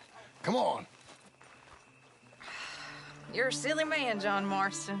not. Come on. You're a silly man, John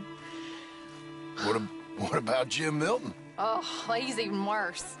Marston. What about Jim Milton? Oh, he's even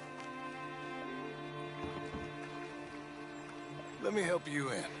worse. Let me help you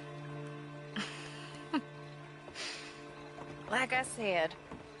in. Like I said,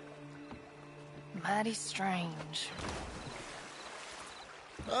 mighty strange.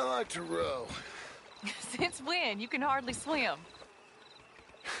 I like to row. Since when? You can hardly swim.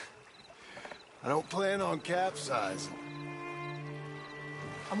 I don't plan on capsizing.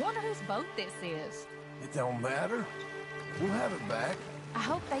 I wonder whose boat this is. It don't matter. We'll have it back. I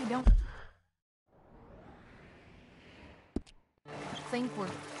hope they don't think we're...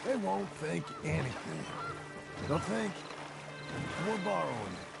 They won't think anything. They'll think we're borrowing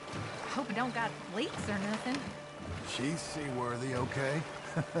it. I hope it don't got leaks or nothing. She's seaworthy, okay?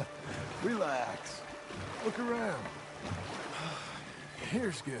 Relax. Look around.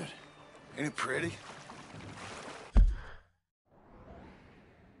 Here's good. Ain't it pretty?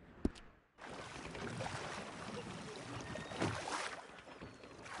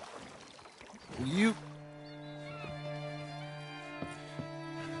 Will you...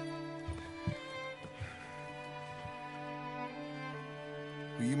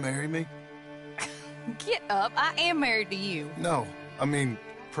 Will you marry me? Get up. I am married to you. No, I mean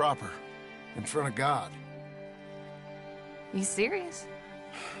proper. In front of God. You serious?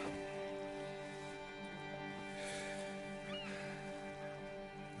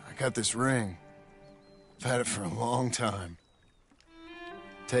 I got this ring. I've had it for a long time.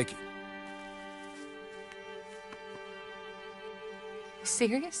 Take it. You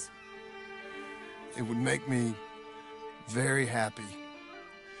serious? It would make me very happy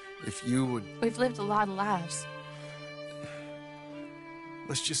if you would... We've lived a lot of lives.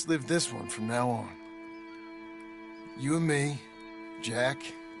 Let's just live this one from now on. You and me, Jack,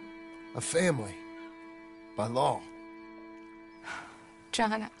 a family, by law.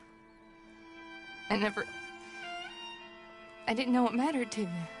 John, I didn't know it mattered to you.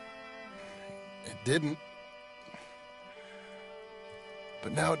 It didn't.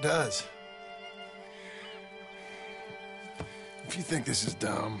 But now it does. If you think this is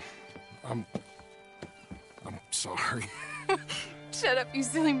dumb, I'm sorry. Shut up, you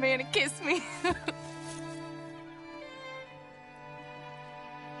silly man, and kiss me.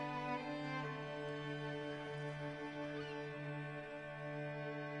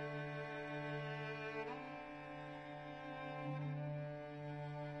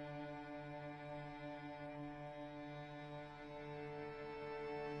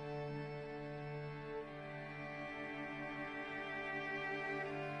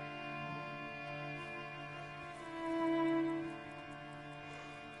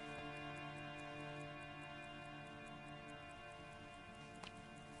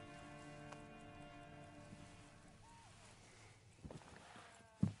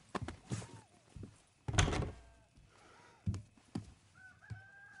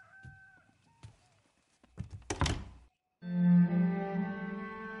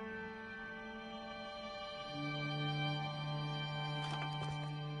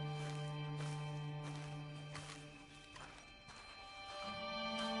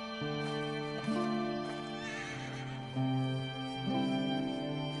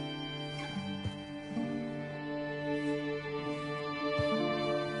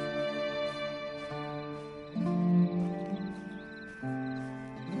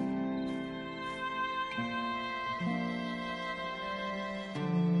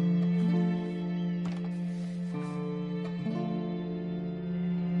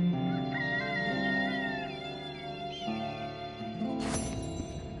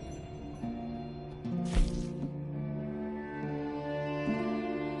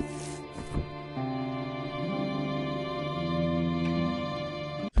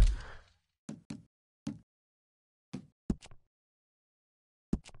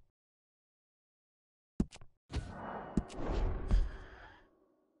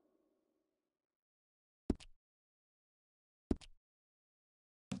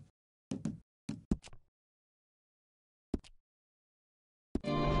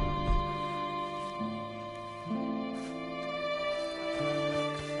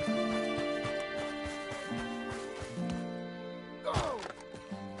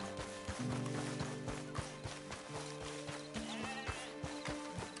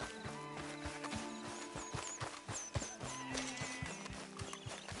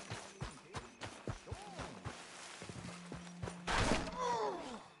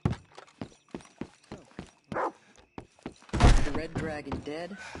 Red Dragon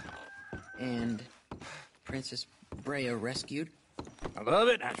dead, and Princess Brea rescued. I love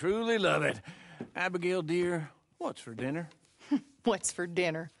it. I truly love it. Abigail, dear, what's for dinner? What's for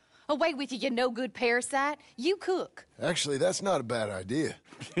dinner? Away with you, you no-good parasite. You cook. Actually, that's not a bad idea.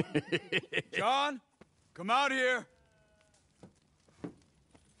 John, come out here.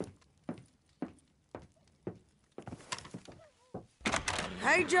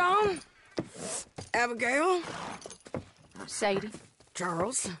 Hey, John. Abigail. Sadie.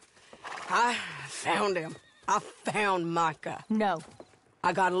 Charles. I found him. I found Micah. No.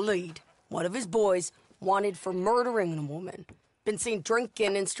 I got a lead. One of his boys wanted for murdering a woman. Been seen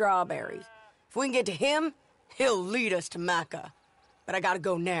drinking in Strawberry. If we can get to him, he'll lead us to Micah. But I gotta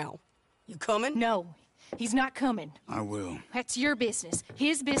go now. You coming? No, he's not coming. I will. That's your business.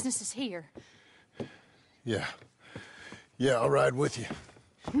 His business is here. Yeah. Yeah, I'll ride with you.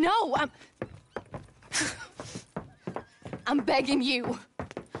 No, I'm begging you.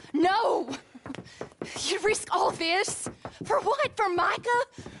 No! You risk all this? For what? For Micah?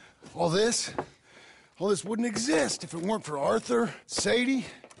 All this wouldn't exist if it weren't for Arthur, Sadie,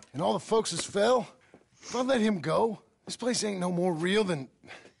 and all the folks as fell. If I let him go, this place ain't no more real than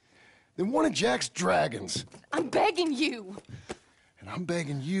one of Jack's dragons. I'm begging you. And I'm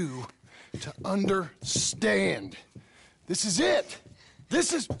begging you to understand. This is it.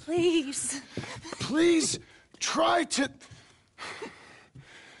 This is... Please. Please try to...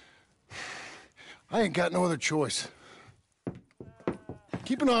 I ain't got no other choice.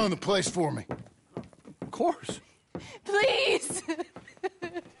 Keep an eye on the place for me. Of course. Please.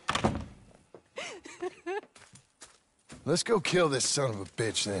 Let's go kill this son of a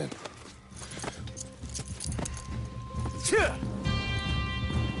bitch then.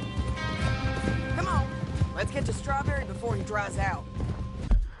 Come on. Let's get to Strawberry before he dries out.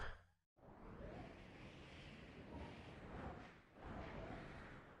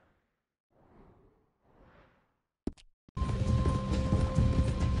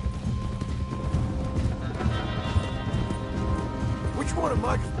 Which one of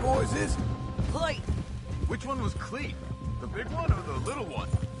Mike's boys is it? Clayton, Which one was Cleet? The big one or the little one?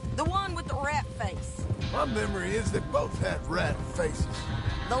 the one with the rat face. My memory is they both had rat faces.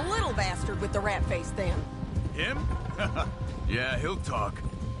 The little bastard with the rat face then. Him? Yeah, he'll talk.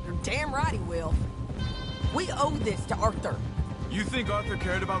 You're damn right he will. We owe this to Arthur. You think Arthur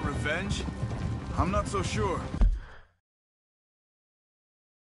cared about revenge? I'm not so sure.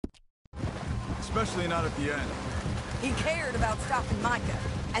 Especially not at the end. He cared about stopping Micah,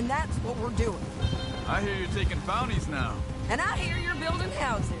 and that's what we're doing. I hear you're taking bounties now. And I hear you're building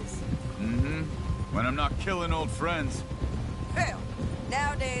houses. Mm-hmm. When I'm not killing old friends. Hell,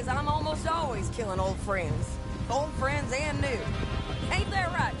 nowadays I'm almost always killing old friends. Old friends and new. Ain't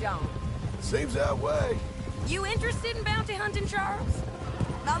that right, John? Seems that way. You interested in bounty hunting, Charles?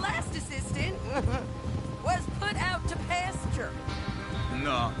 My last assistant was put out to pasture.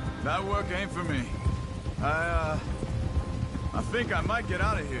 No, that work ain't for me. I think I might get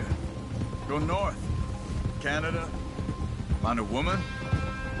out of here. Go north. Canada. Find a woman.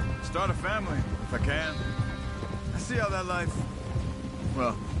 Start a family, if I can. I see how that life...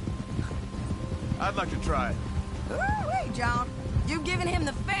 Well, I'd like to try it. Ooh-wee, John. You've given him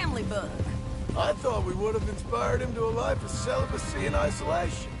the family bug. I thought we would have inspired him to a life of celibacy and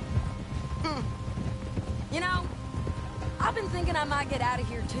isolation. You know, I've been thinking I might get out of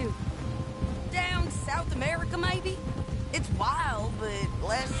here, too. Down South America, maybe? It's wild, but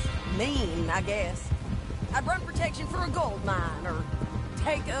less mean, I guess. I'd run protection for a gold mine, or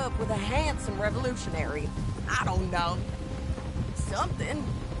take up with a handsome revolutionary. I don't know. Something.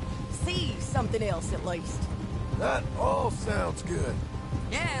 See something else, at least. That all sounds good.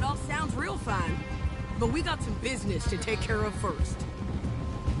 Yeah, it all sounds real fine. But we got some business to take care of first.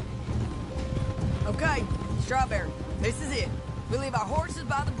 Okay, Strawberry, this is it. We leave our horses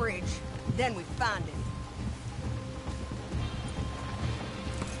by the bridge, then we find him.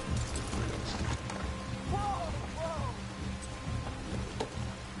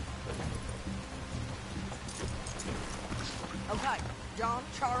 Okay, John,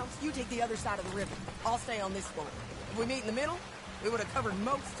 Charles, you take the other side of the river. I'll stay on this one. If we meet in the middle, we would have covered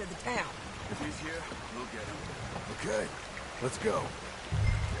most of the town. If he's here, we'll get him. Okay, let's go.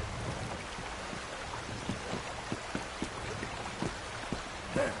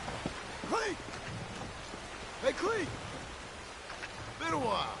 There. Cleet! Hey, Cleet! Been a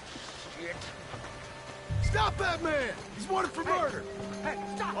while. Shit. Stop that man! He's wanted for murder! Hey,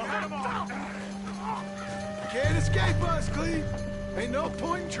 stop! Stop! You can't escape us, Cleet! Ain't no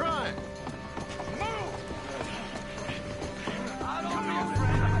point in trying. I don't know,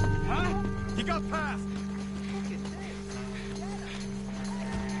 friend. Huh? He got past.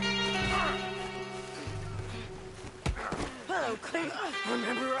 Hello, Cleet.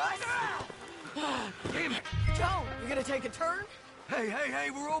 Remember us? Damn it! Joe, you gonna take a turn? Hey,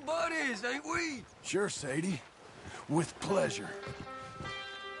 we're old buddies, ain't we? Sure, Sadie. With pleasure.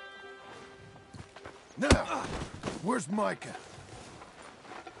 Now, where's Micah?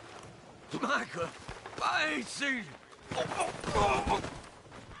 Micah, I ain't seen you.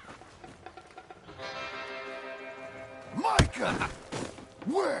 Micah!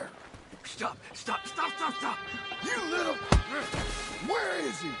 Where? Stop! You little... Where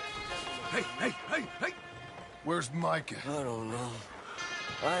is he? Hey! Where's Micah? I don't know.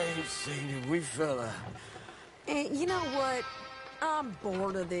 I ain't seen him. We fell out. You know what? I'm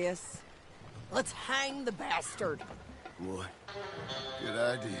bored of this. Let's hang the bastard. What? Good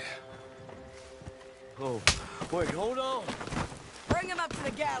idea. Oh, wait, hold on. Bring him up to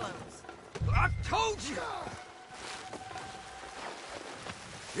the gallows. I told you!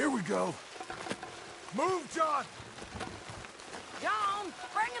 Here we go. Move, John! John,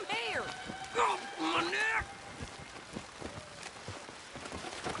 bring him here. Oh, my neck!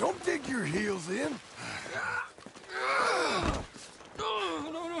 Don't dig your heels in.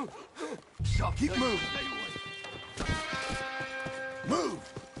 No. Stop. Keep moving. Move.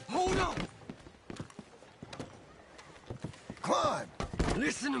 Hold on. Climb.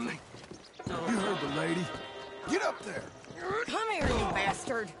 Listen to me. You heard the lady. Get up there. Come here, you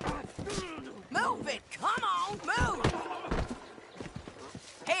bastard. Move it. Come on, move.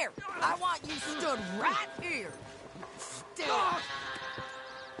 Here, I want you stood right here. Still.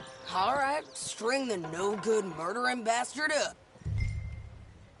 All right, string the no-good murdering bastard up.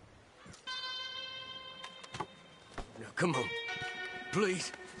 Now, come on.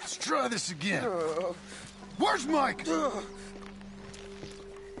 Please. Let's try this again. Where's Mike? No.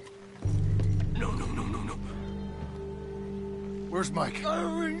 Where's Mike? I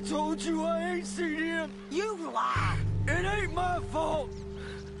already told you I ain't seen him. You lie. It ain't my fault.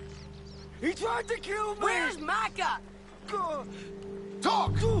 He tried to kill me. Where's Micah?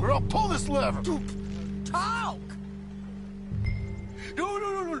 Talk, or I'll pull this lever. Talk.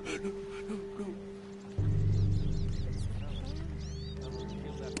 No.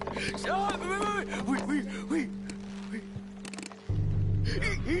 Wait.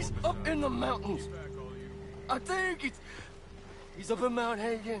 He's up in the mountains. I think he's up in Mount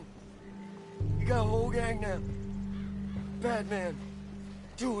Hagen. He got a whole gang now. Bad man.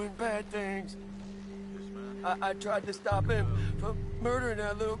 Doing bad things. I tried to stop him from murdering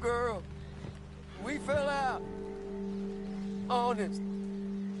that little girl. We fell out. Honest.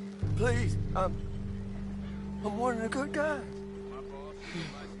 Please, I'm one of the good guys.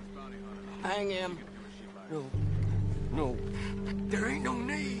 Hang him. No. There ain't no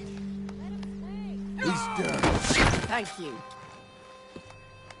need. He's done. Thank you.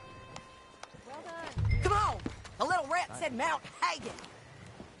 Come on. A little rat said Mount Hagen.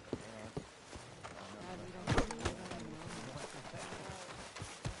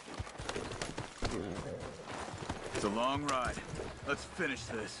 It's a long ride. Let's finish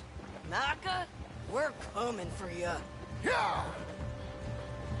this. Micah, we're coming for you. Yeah!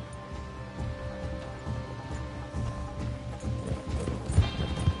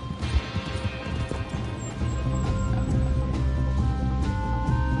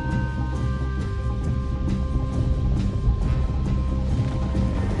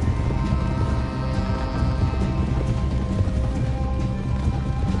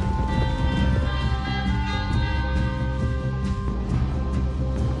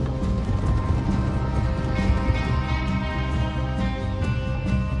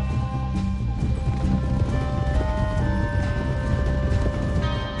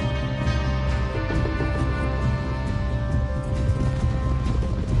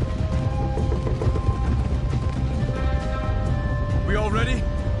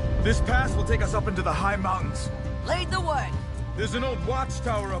 This pass will take us up into the high mountains. Lead the way. There's an old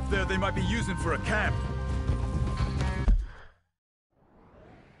watchtower up there they might be using for a camp.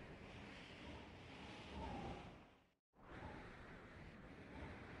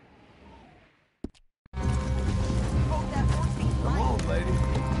 Come on, lady.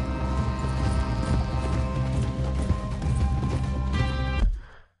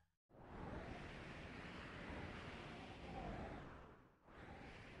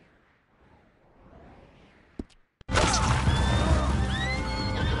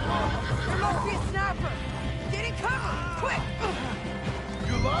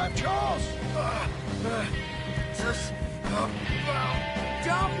 Charles! Just...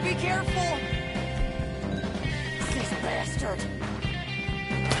 John, be careful! This bastard!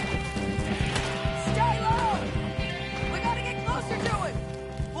 Stay low! We gotta get closer to him!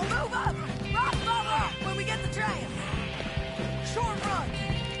 We'll move up! Rock cover when we get the chance! Short run!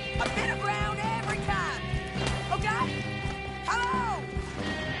 A bit of ground every time! Okay? Hello!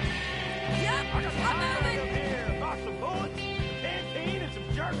 Yep, I'm moving! Here, got some bullets, canteen, and some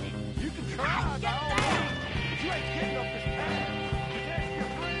jerky. You can try, Get dog. down! But you ain't getting up this path. Just ask your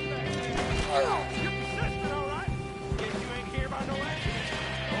friend back there. You're persistent, all right? Guess you ain't here by no accident.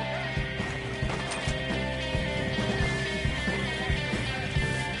 Okay.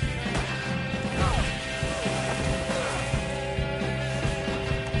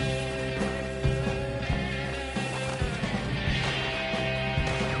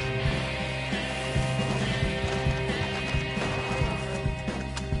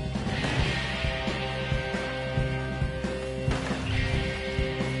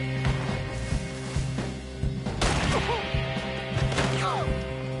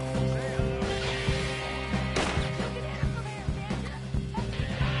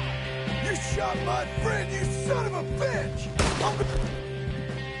 not my friend, you son of a bitch! I'm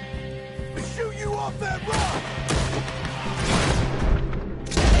gonna shoot you off that rock!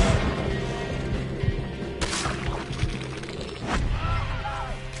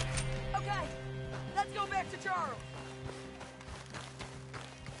 Okay, let's go back to Charles.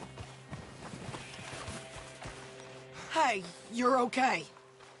 Hey, you're okay.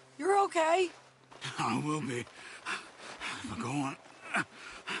 You're okay. I will be. But go on.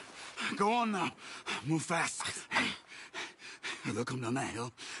 Go on now. Move fast. They'll come down that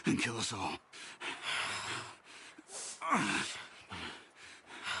hill and kill us all.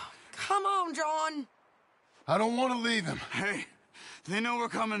 Come on, John. I don't want to leave him. Hey, they know we're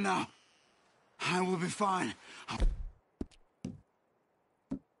coming now. I will be fine. I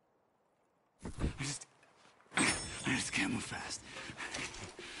just can't move fast.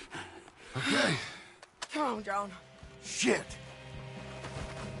 Okay. Come on, John. Shit.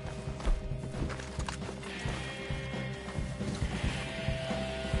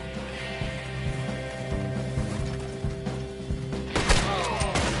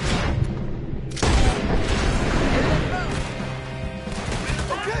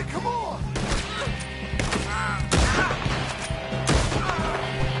 Okay, come on.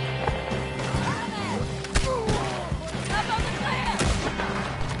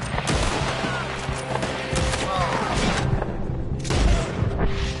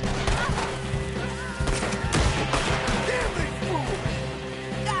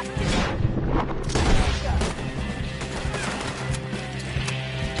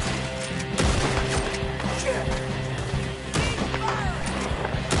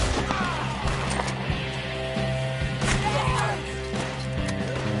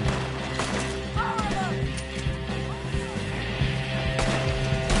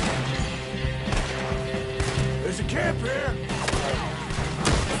 There's a camp here.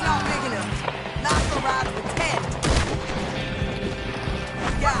 It's not big enough. Not for ride of the tent.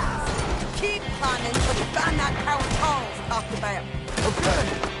 Guys, keep climbing till we find that coward Charles talked about. Okay.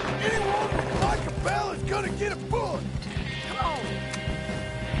 Anyone with like a bell is gonna get a bullet. Come on.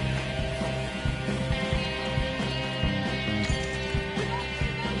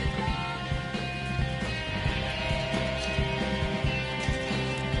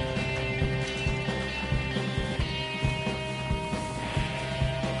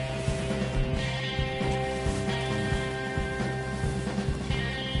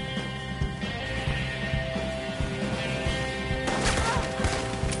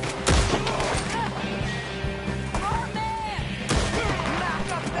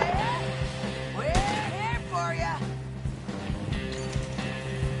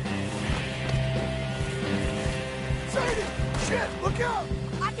 Shit, look out!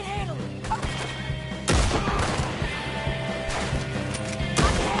 I can handle it. Come on.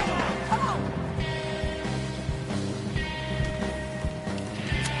 Come on.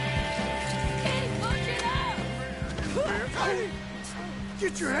 Kenny, push it up! Hey,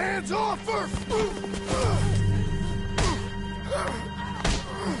 get your hands off her!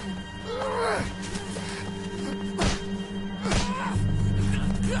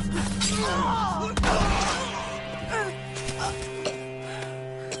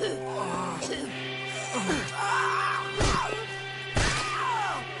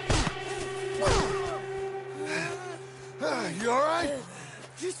 You all right?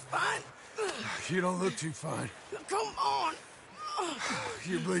 Just fine. You don't look too fine. Come on.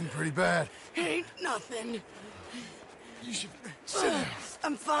 You're bleeding pretty bad. Ain't nothing. You should sit down.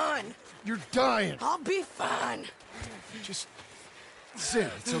 I'm fine. You're dying. I'll be fine. Just sit.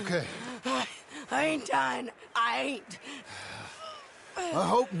 It's okay. I ain't dying. I ain't. I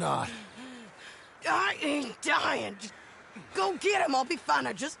hope not. I ain't dying. Just go get him. I'll be fine.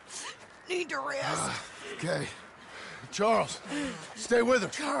 I just need to rest. Okay. Charles, stay with her.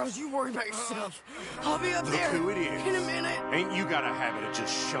 Charles, you worry about yourself. I'll be up Look there who it is. in a minute. Ain't you got a habit of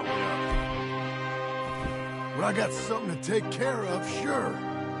just showing up? When I got something to take care of, sure.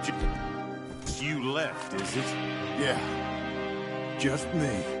 You left, is it? Yeah. Just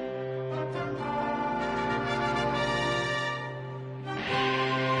me.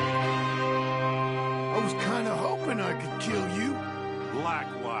 I was kind of hoping I could kill you.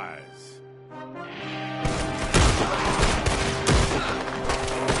 Likewise.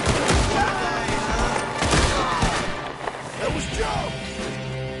 That was Joe!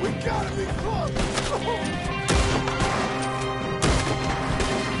 We gotta be close!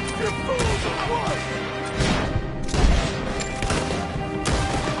 You're fools of what?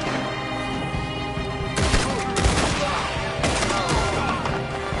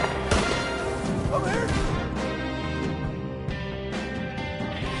 I'm here!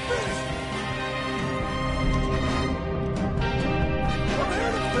 Finish!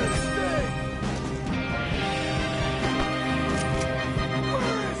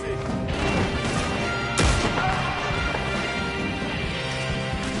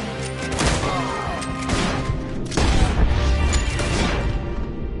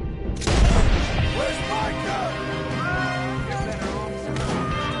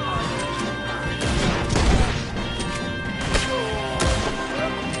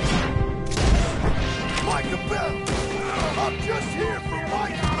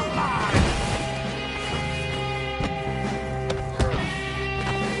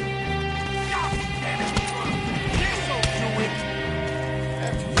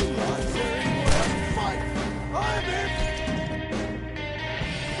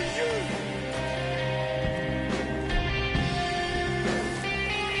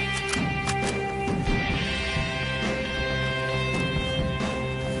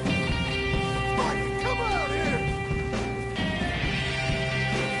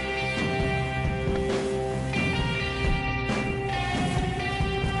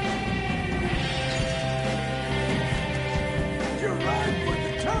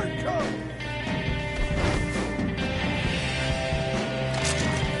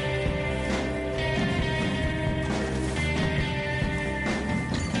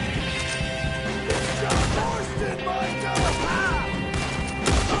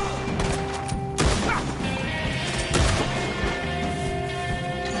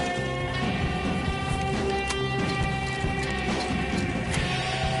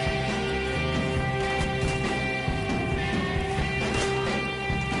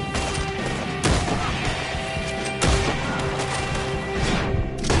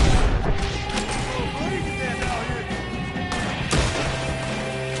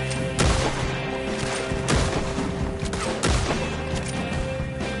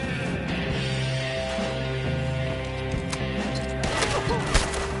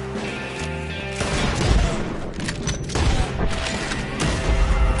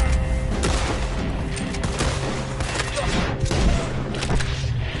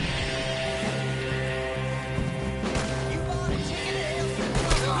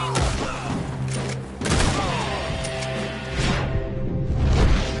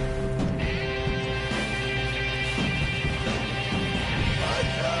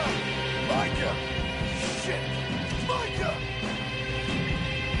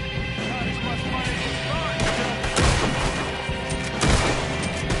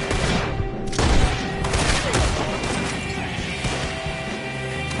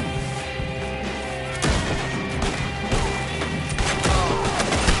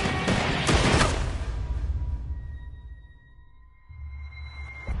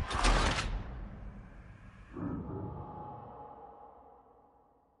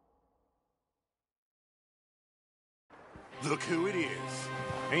 Look who it is.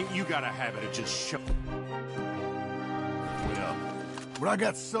 Ain't you got a habit of just showing up? But I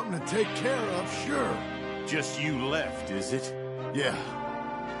got something to take care of, sure. Just you left, is it? Yeah.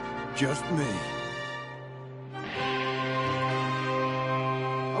 Just me.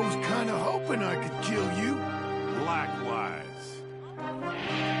 I was kinda hoping I could kill you. Likewise.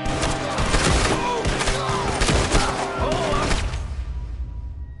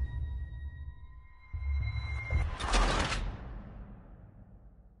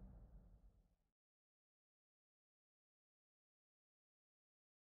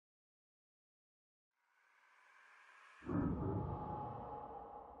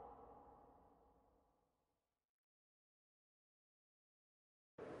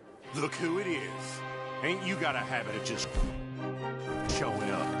 Look who it is. Ain't you got a habit of just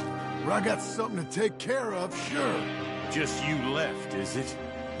showing up? But I got something to take care of, sure. Just you left, is it?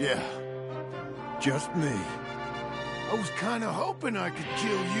 Yeah. Just me. I was kinda hoping I could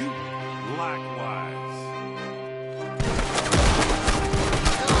kill you. Likewise.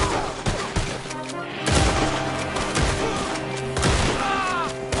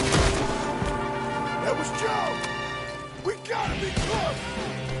 That was Joe! We gotta be close!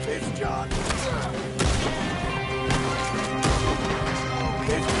 It's John!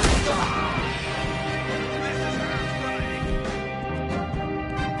 It's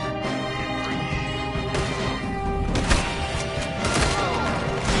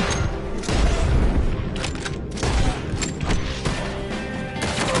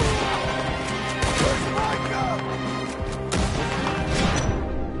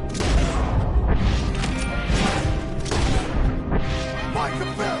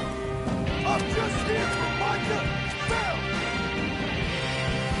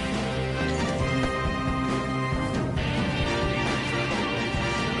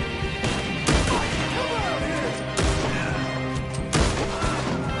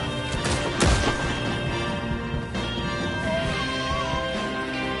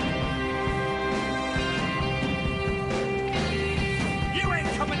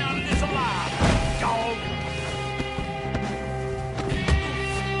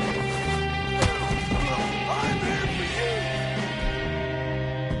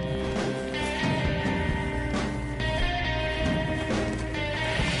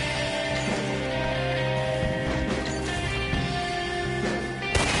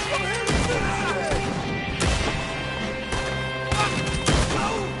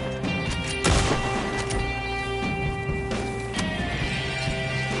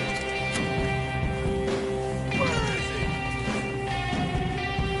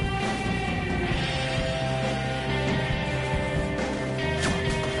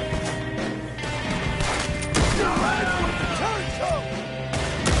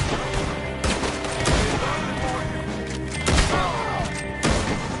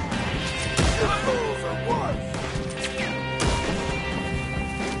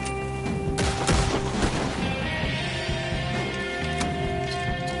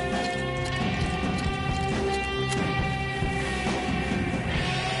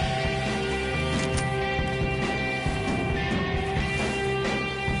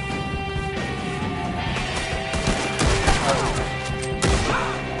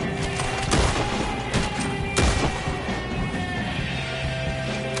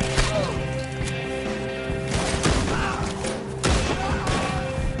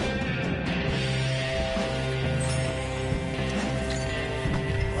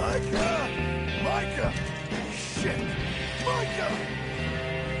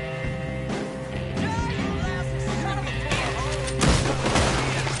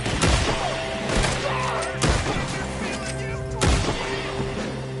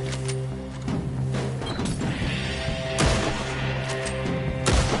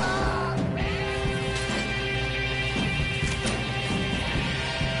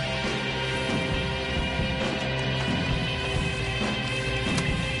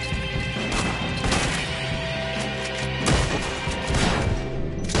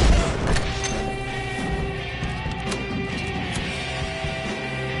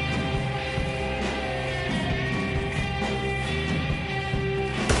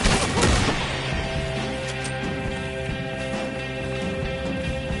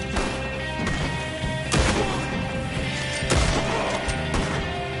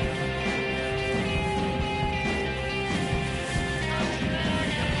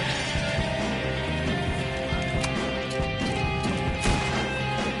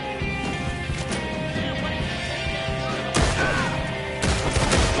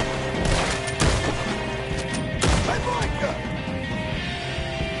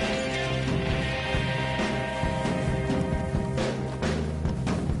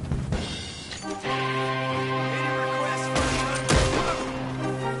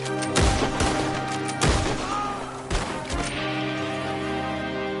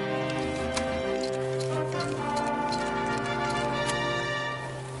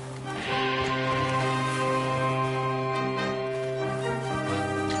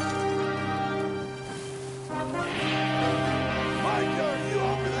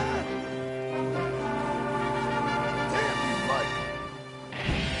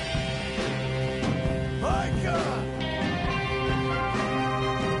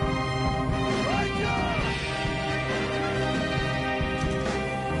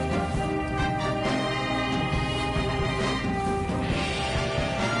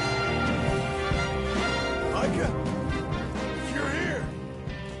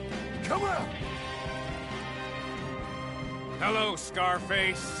Come out! Hello,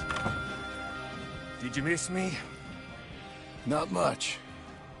 Scarface. Did you miss me? Not much.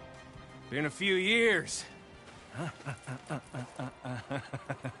 Been a few years.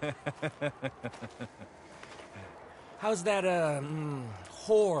 How's that,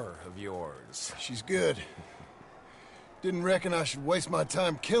 whore of yours? She's good. Didn't reckon I should waste my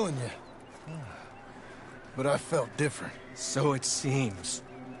time killing you. But I felt different. So it seems.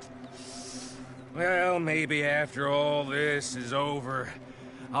 Well, maybe after all this is over,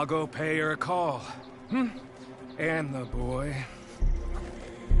 I'll go pay her a call. And the boy.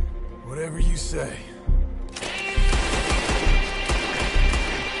 Whatever you say.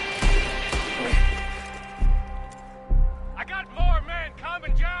 I got more men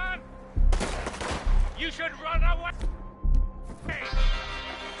coming, John! You should run away!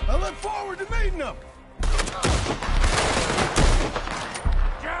 I look forward to meeting them!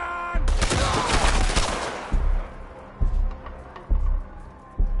 John!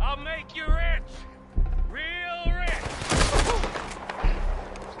 I'll make you rich! Real rich!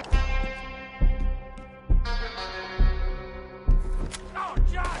 Oh,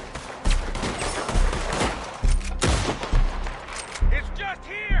 John! It's just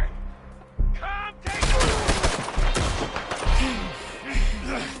here! Come take it!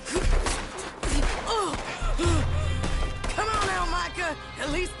 Come on now, Micah. At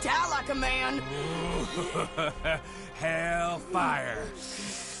least die like a man. Hellfire.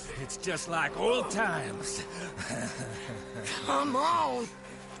 It's just like old times. Come on.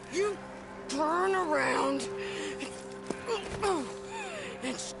 You turn around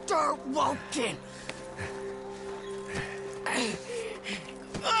and start walking.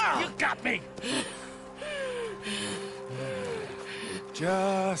 You got me!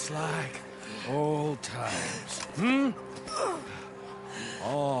 Just like old times.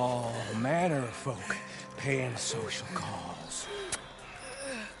 All manner of folk paying social calls.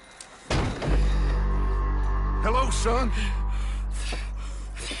 Hello, son.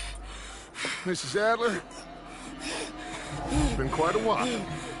 Mrs. Adler. It's been quite a while.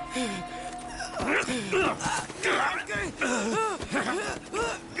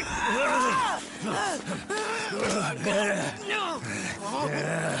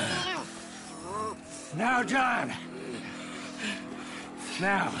 Now, John.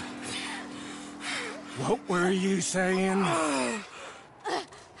 Now. What were you saying?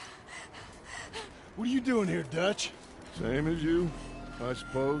 What are you doing here, Dutch? Same as you, I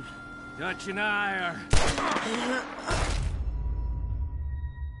suppose. Dutch and I are...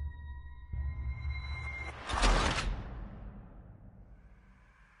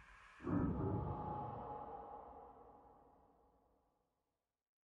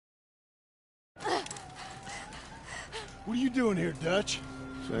 What are you doing here, Dutch?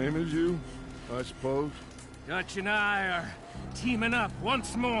 Same as you, I suppose. Dutch and I are teaming up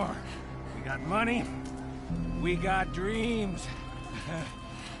once more. We got money. We got dreams.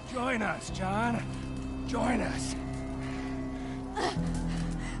 Join us, John. Join us.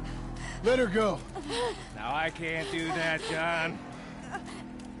 Let her go. Now, I can't do that, John.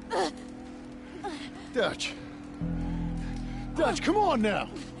 Dutch. Dutch, come on now.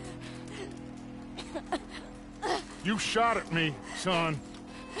 You shot at me, son.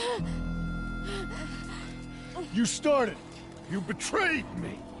 You started. You betrayed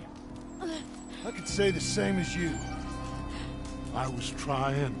me. I could say the same as you. I was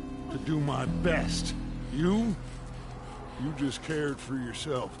trying to do my best. You just cared for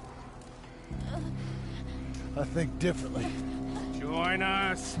yourself. I think differently. Join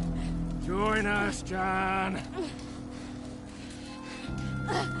us. Join us, John.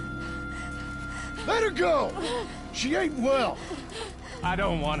 Let her go! She ain't well. I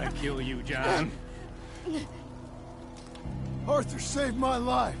don't want to kill you, John. Arthur saved my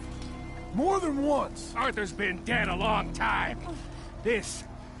life. More than once. Arthur's been dead a long time. This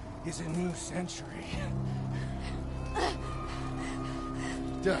is a new century.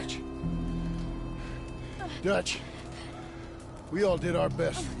 Dutch. Dutch. We all did our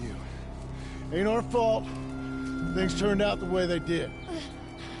best for you. Ain't our fault. Things turned out the way they did.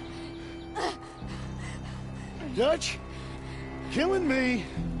 Dutch, killing me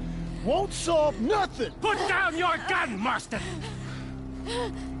won't solve nothing. Put down your gun, Marston!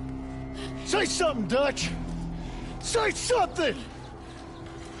 Say something, Dutch. Say something!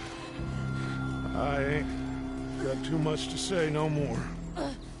 I ain't got too much to say no more.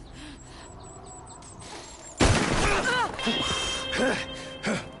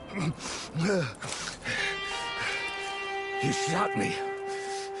 You shot me.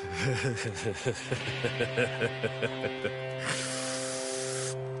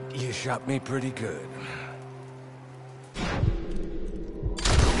 You shot me pretty good.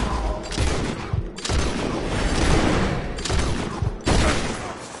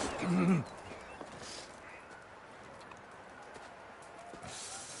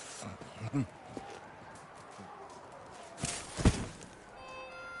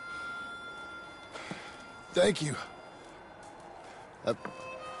 Thank you.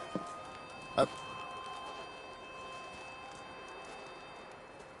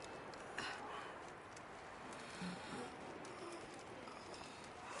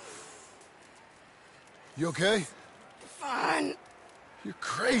 You okay? Fine. You're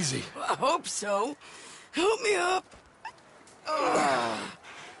crazy. I hope so. Help me up.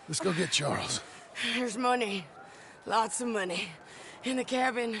 Let's go get Charles. There's money. Lots of money. In the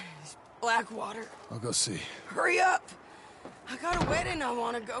cabin is Blackwater. I'll go see. Hurry up. I got a wedding I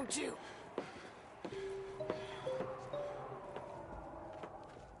want to go to.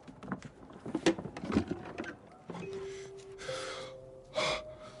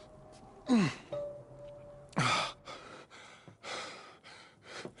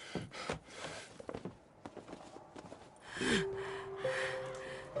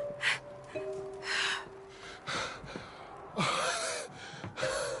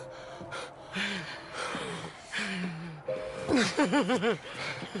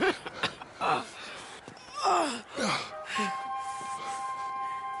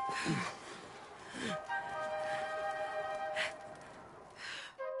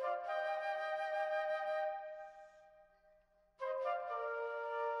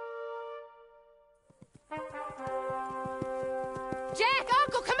 Jack,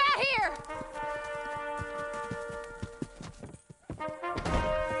 Uncle, come out here!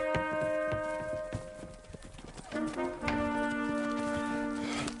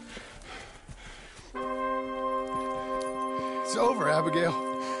 It's over, Abigail.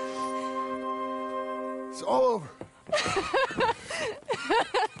 It's all over.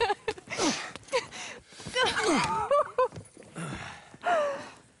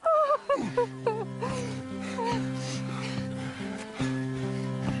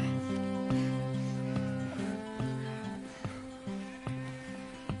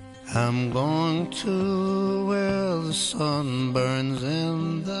 I'm going to where the sun burns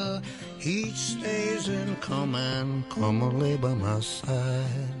and the heat stays and come lay by my side.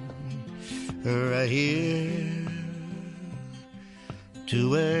 Right here to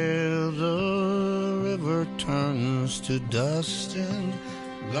where the river turns to dust and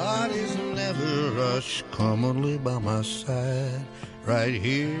God is never rush. Come lay by my side. Right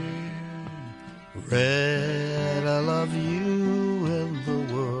here, Red, I love you and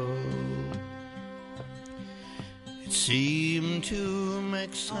the world. It seemed to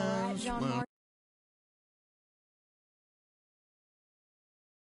make sense when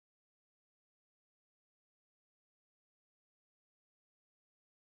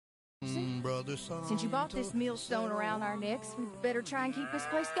Since you bought this millstone around our necks, we better try and keep this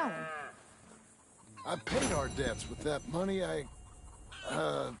place going. I paid our debts with that money. I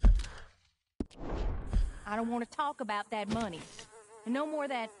don't want to talk about that money. And no more of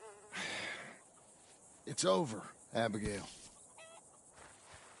that. It's over, Abigail.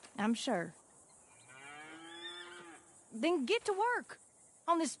 I'm sure. Then get to work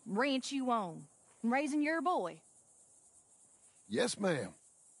on this ranch you own and raising your boy. Yes, ma'am.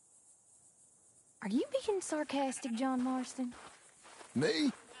 Are you being sarcastic, John Marston?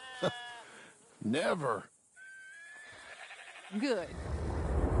 Me? Never. Good.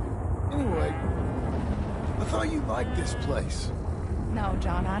 Anyway, I thought you liked this place. No,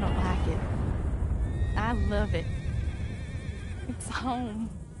 John, I don't like it. I love it. It's home.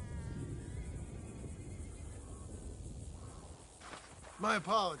 My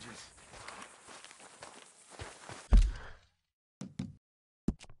apologies.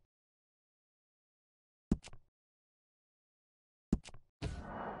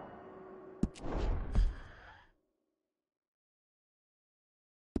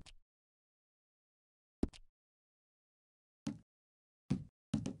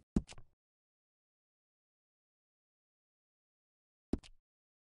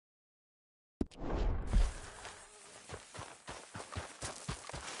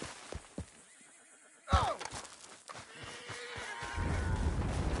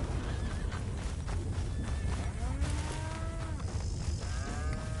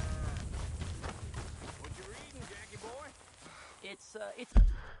 It's...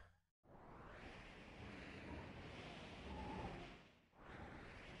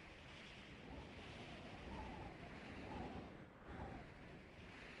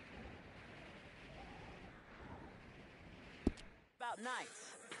 about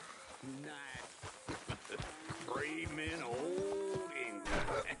nights. Nice. Screaming old English.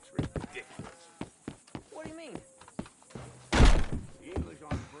 That's ridiculous. What do you mean? The English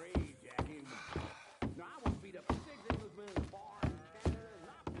aren't brave, Jackie. Now, I once beat up 6 Englishmen in a bar in Canada and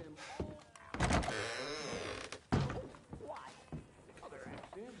knocked them all out. Why? Oh, their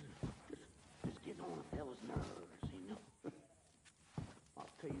accents just get on a fella's nerves, you know?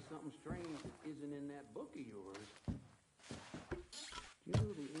 I'll tell you something strange that isn't in that book of yours. You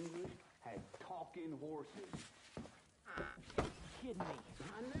know the English had talking horses. Kidding me.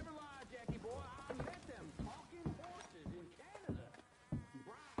 I never lied, Jackie boy. I met them talking horses in Canada.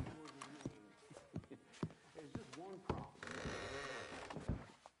 Brian was his name. There's just one problem.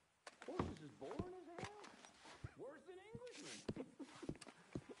 Horses is boring as hell. Worse than Englishmen.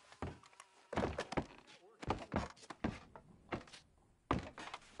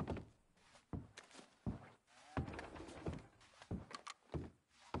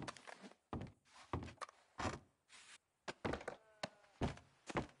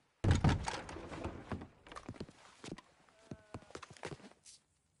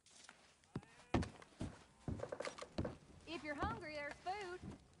 If you're hungry, there's food.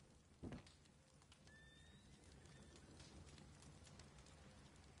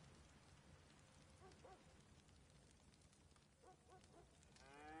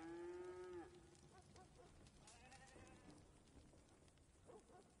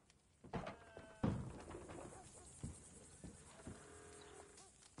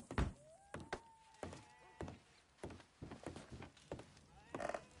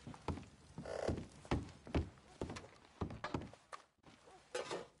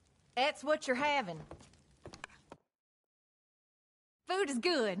 That's what you're having. Food is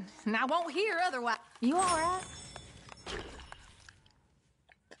good, and I won't hear otherwise. You all right?